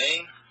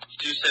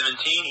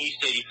 217 East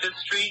 85th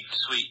Street,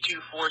 Suite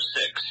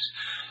 246,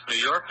 New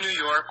York, New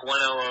York,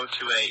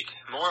 10028.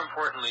 More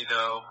importantly,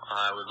 though,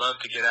 I would love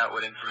to get out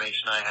what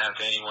information I have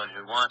to anyone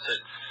who wants it,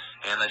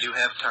 and I do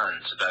have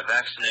tons about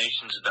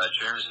vaccinations, about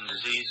germs and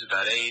disease,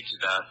 about AIDS,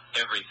 about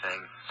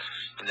everything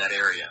in that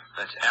area.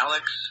 That's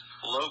Alex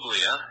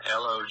Loglia,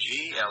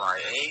 Loglia,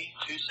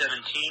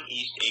 217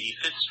 East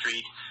 85th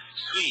Street,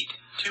 Suite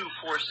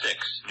 246,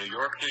 New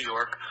York, New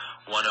York,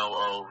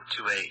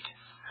 10028.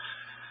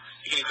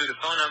 You can include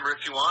a phone number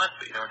if you want,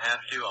 but you don't have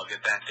to. I'll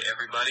get back to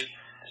everybody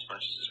as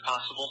much as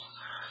possible.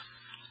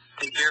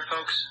 Take care,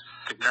 folks.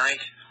 Good night,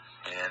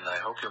 and I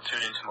hope you'll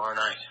tune in tomorrow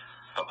night.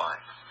 Bye-bye.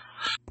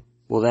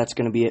 Well, that's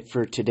going to be it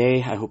for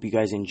today. I hope you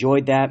guys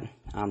enjoyed that.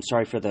 I'm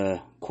sorry for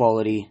the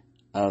quality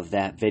of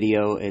that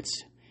video.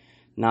 It's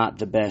not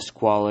the best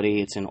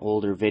quality. It's an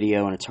older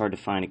video, and it's hard to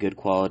find a good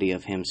quality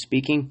of him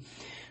speaking.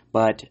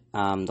 But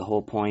the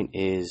whole point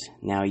is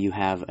now you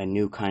have a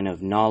new kind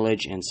of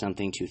knowledge and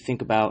something to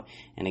think about.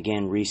 And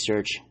again,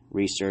 research,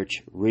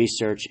 research,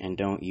 research, and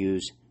don't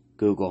use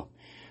Google.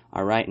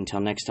 All right,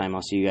 until next time,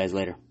 I'll see you guys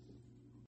later.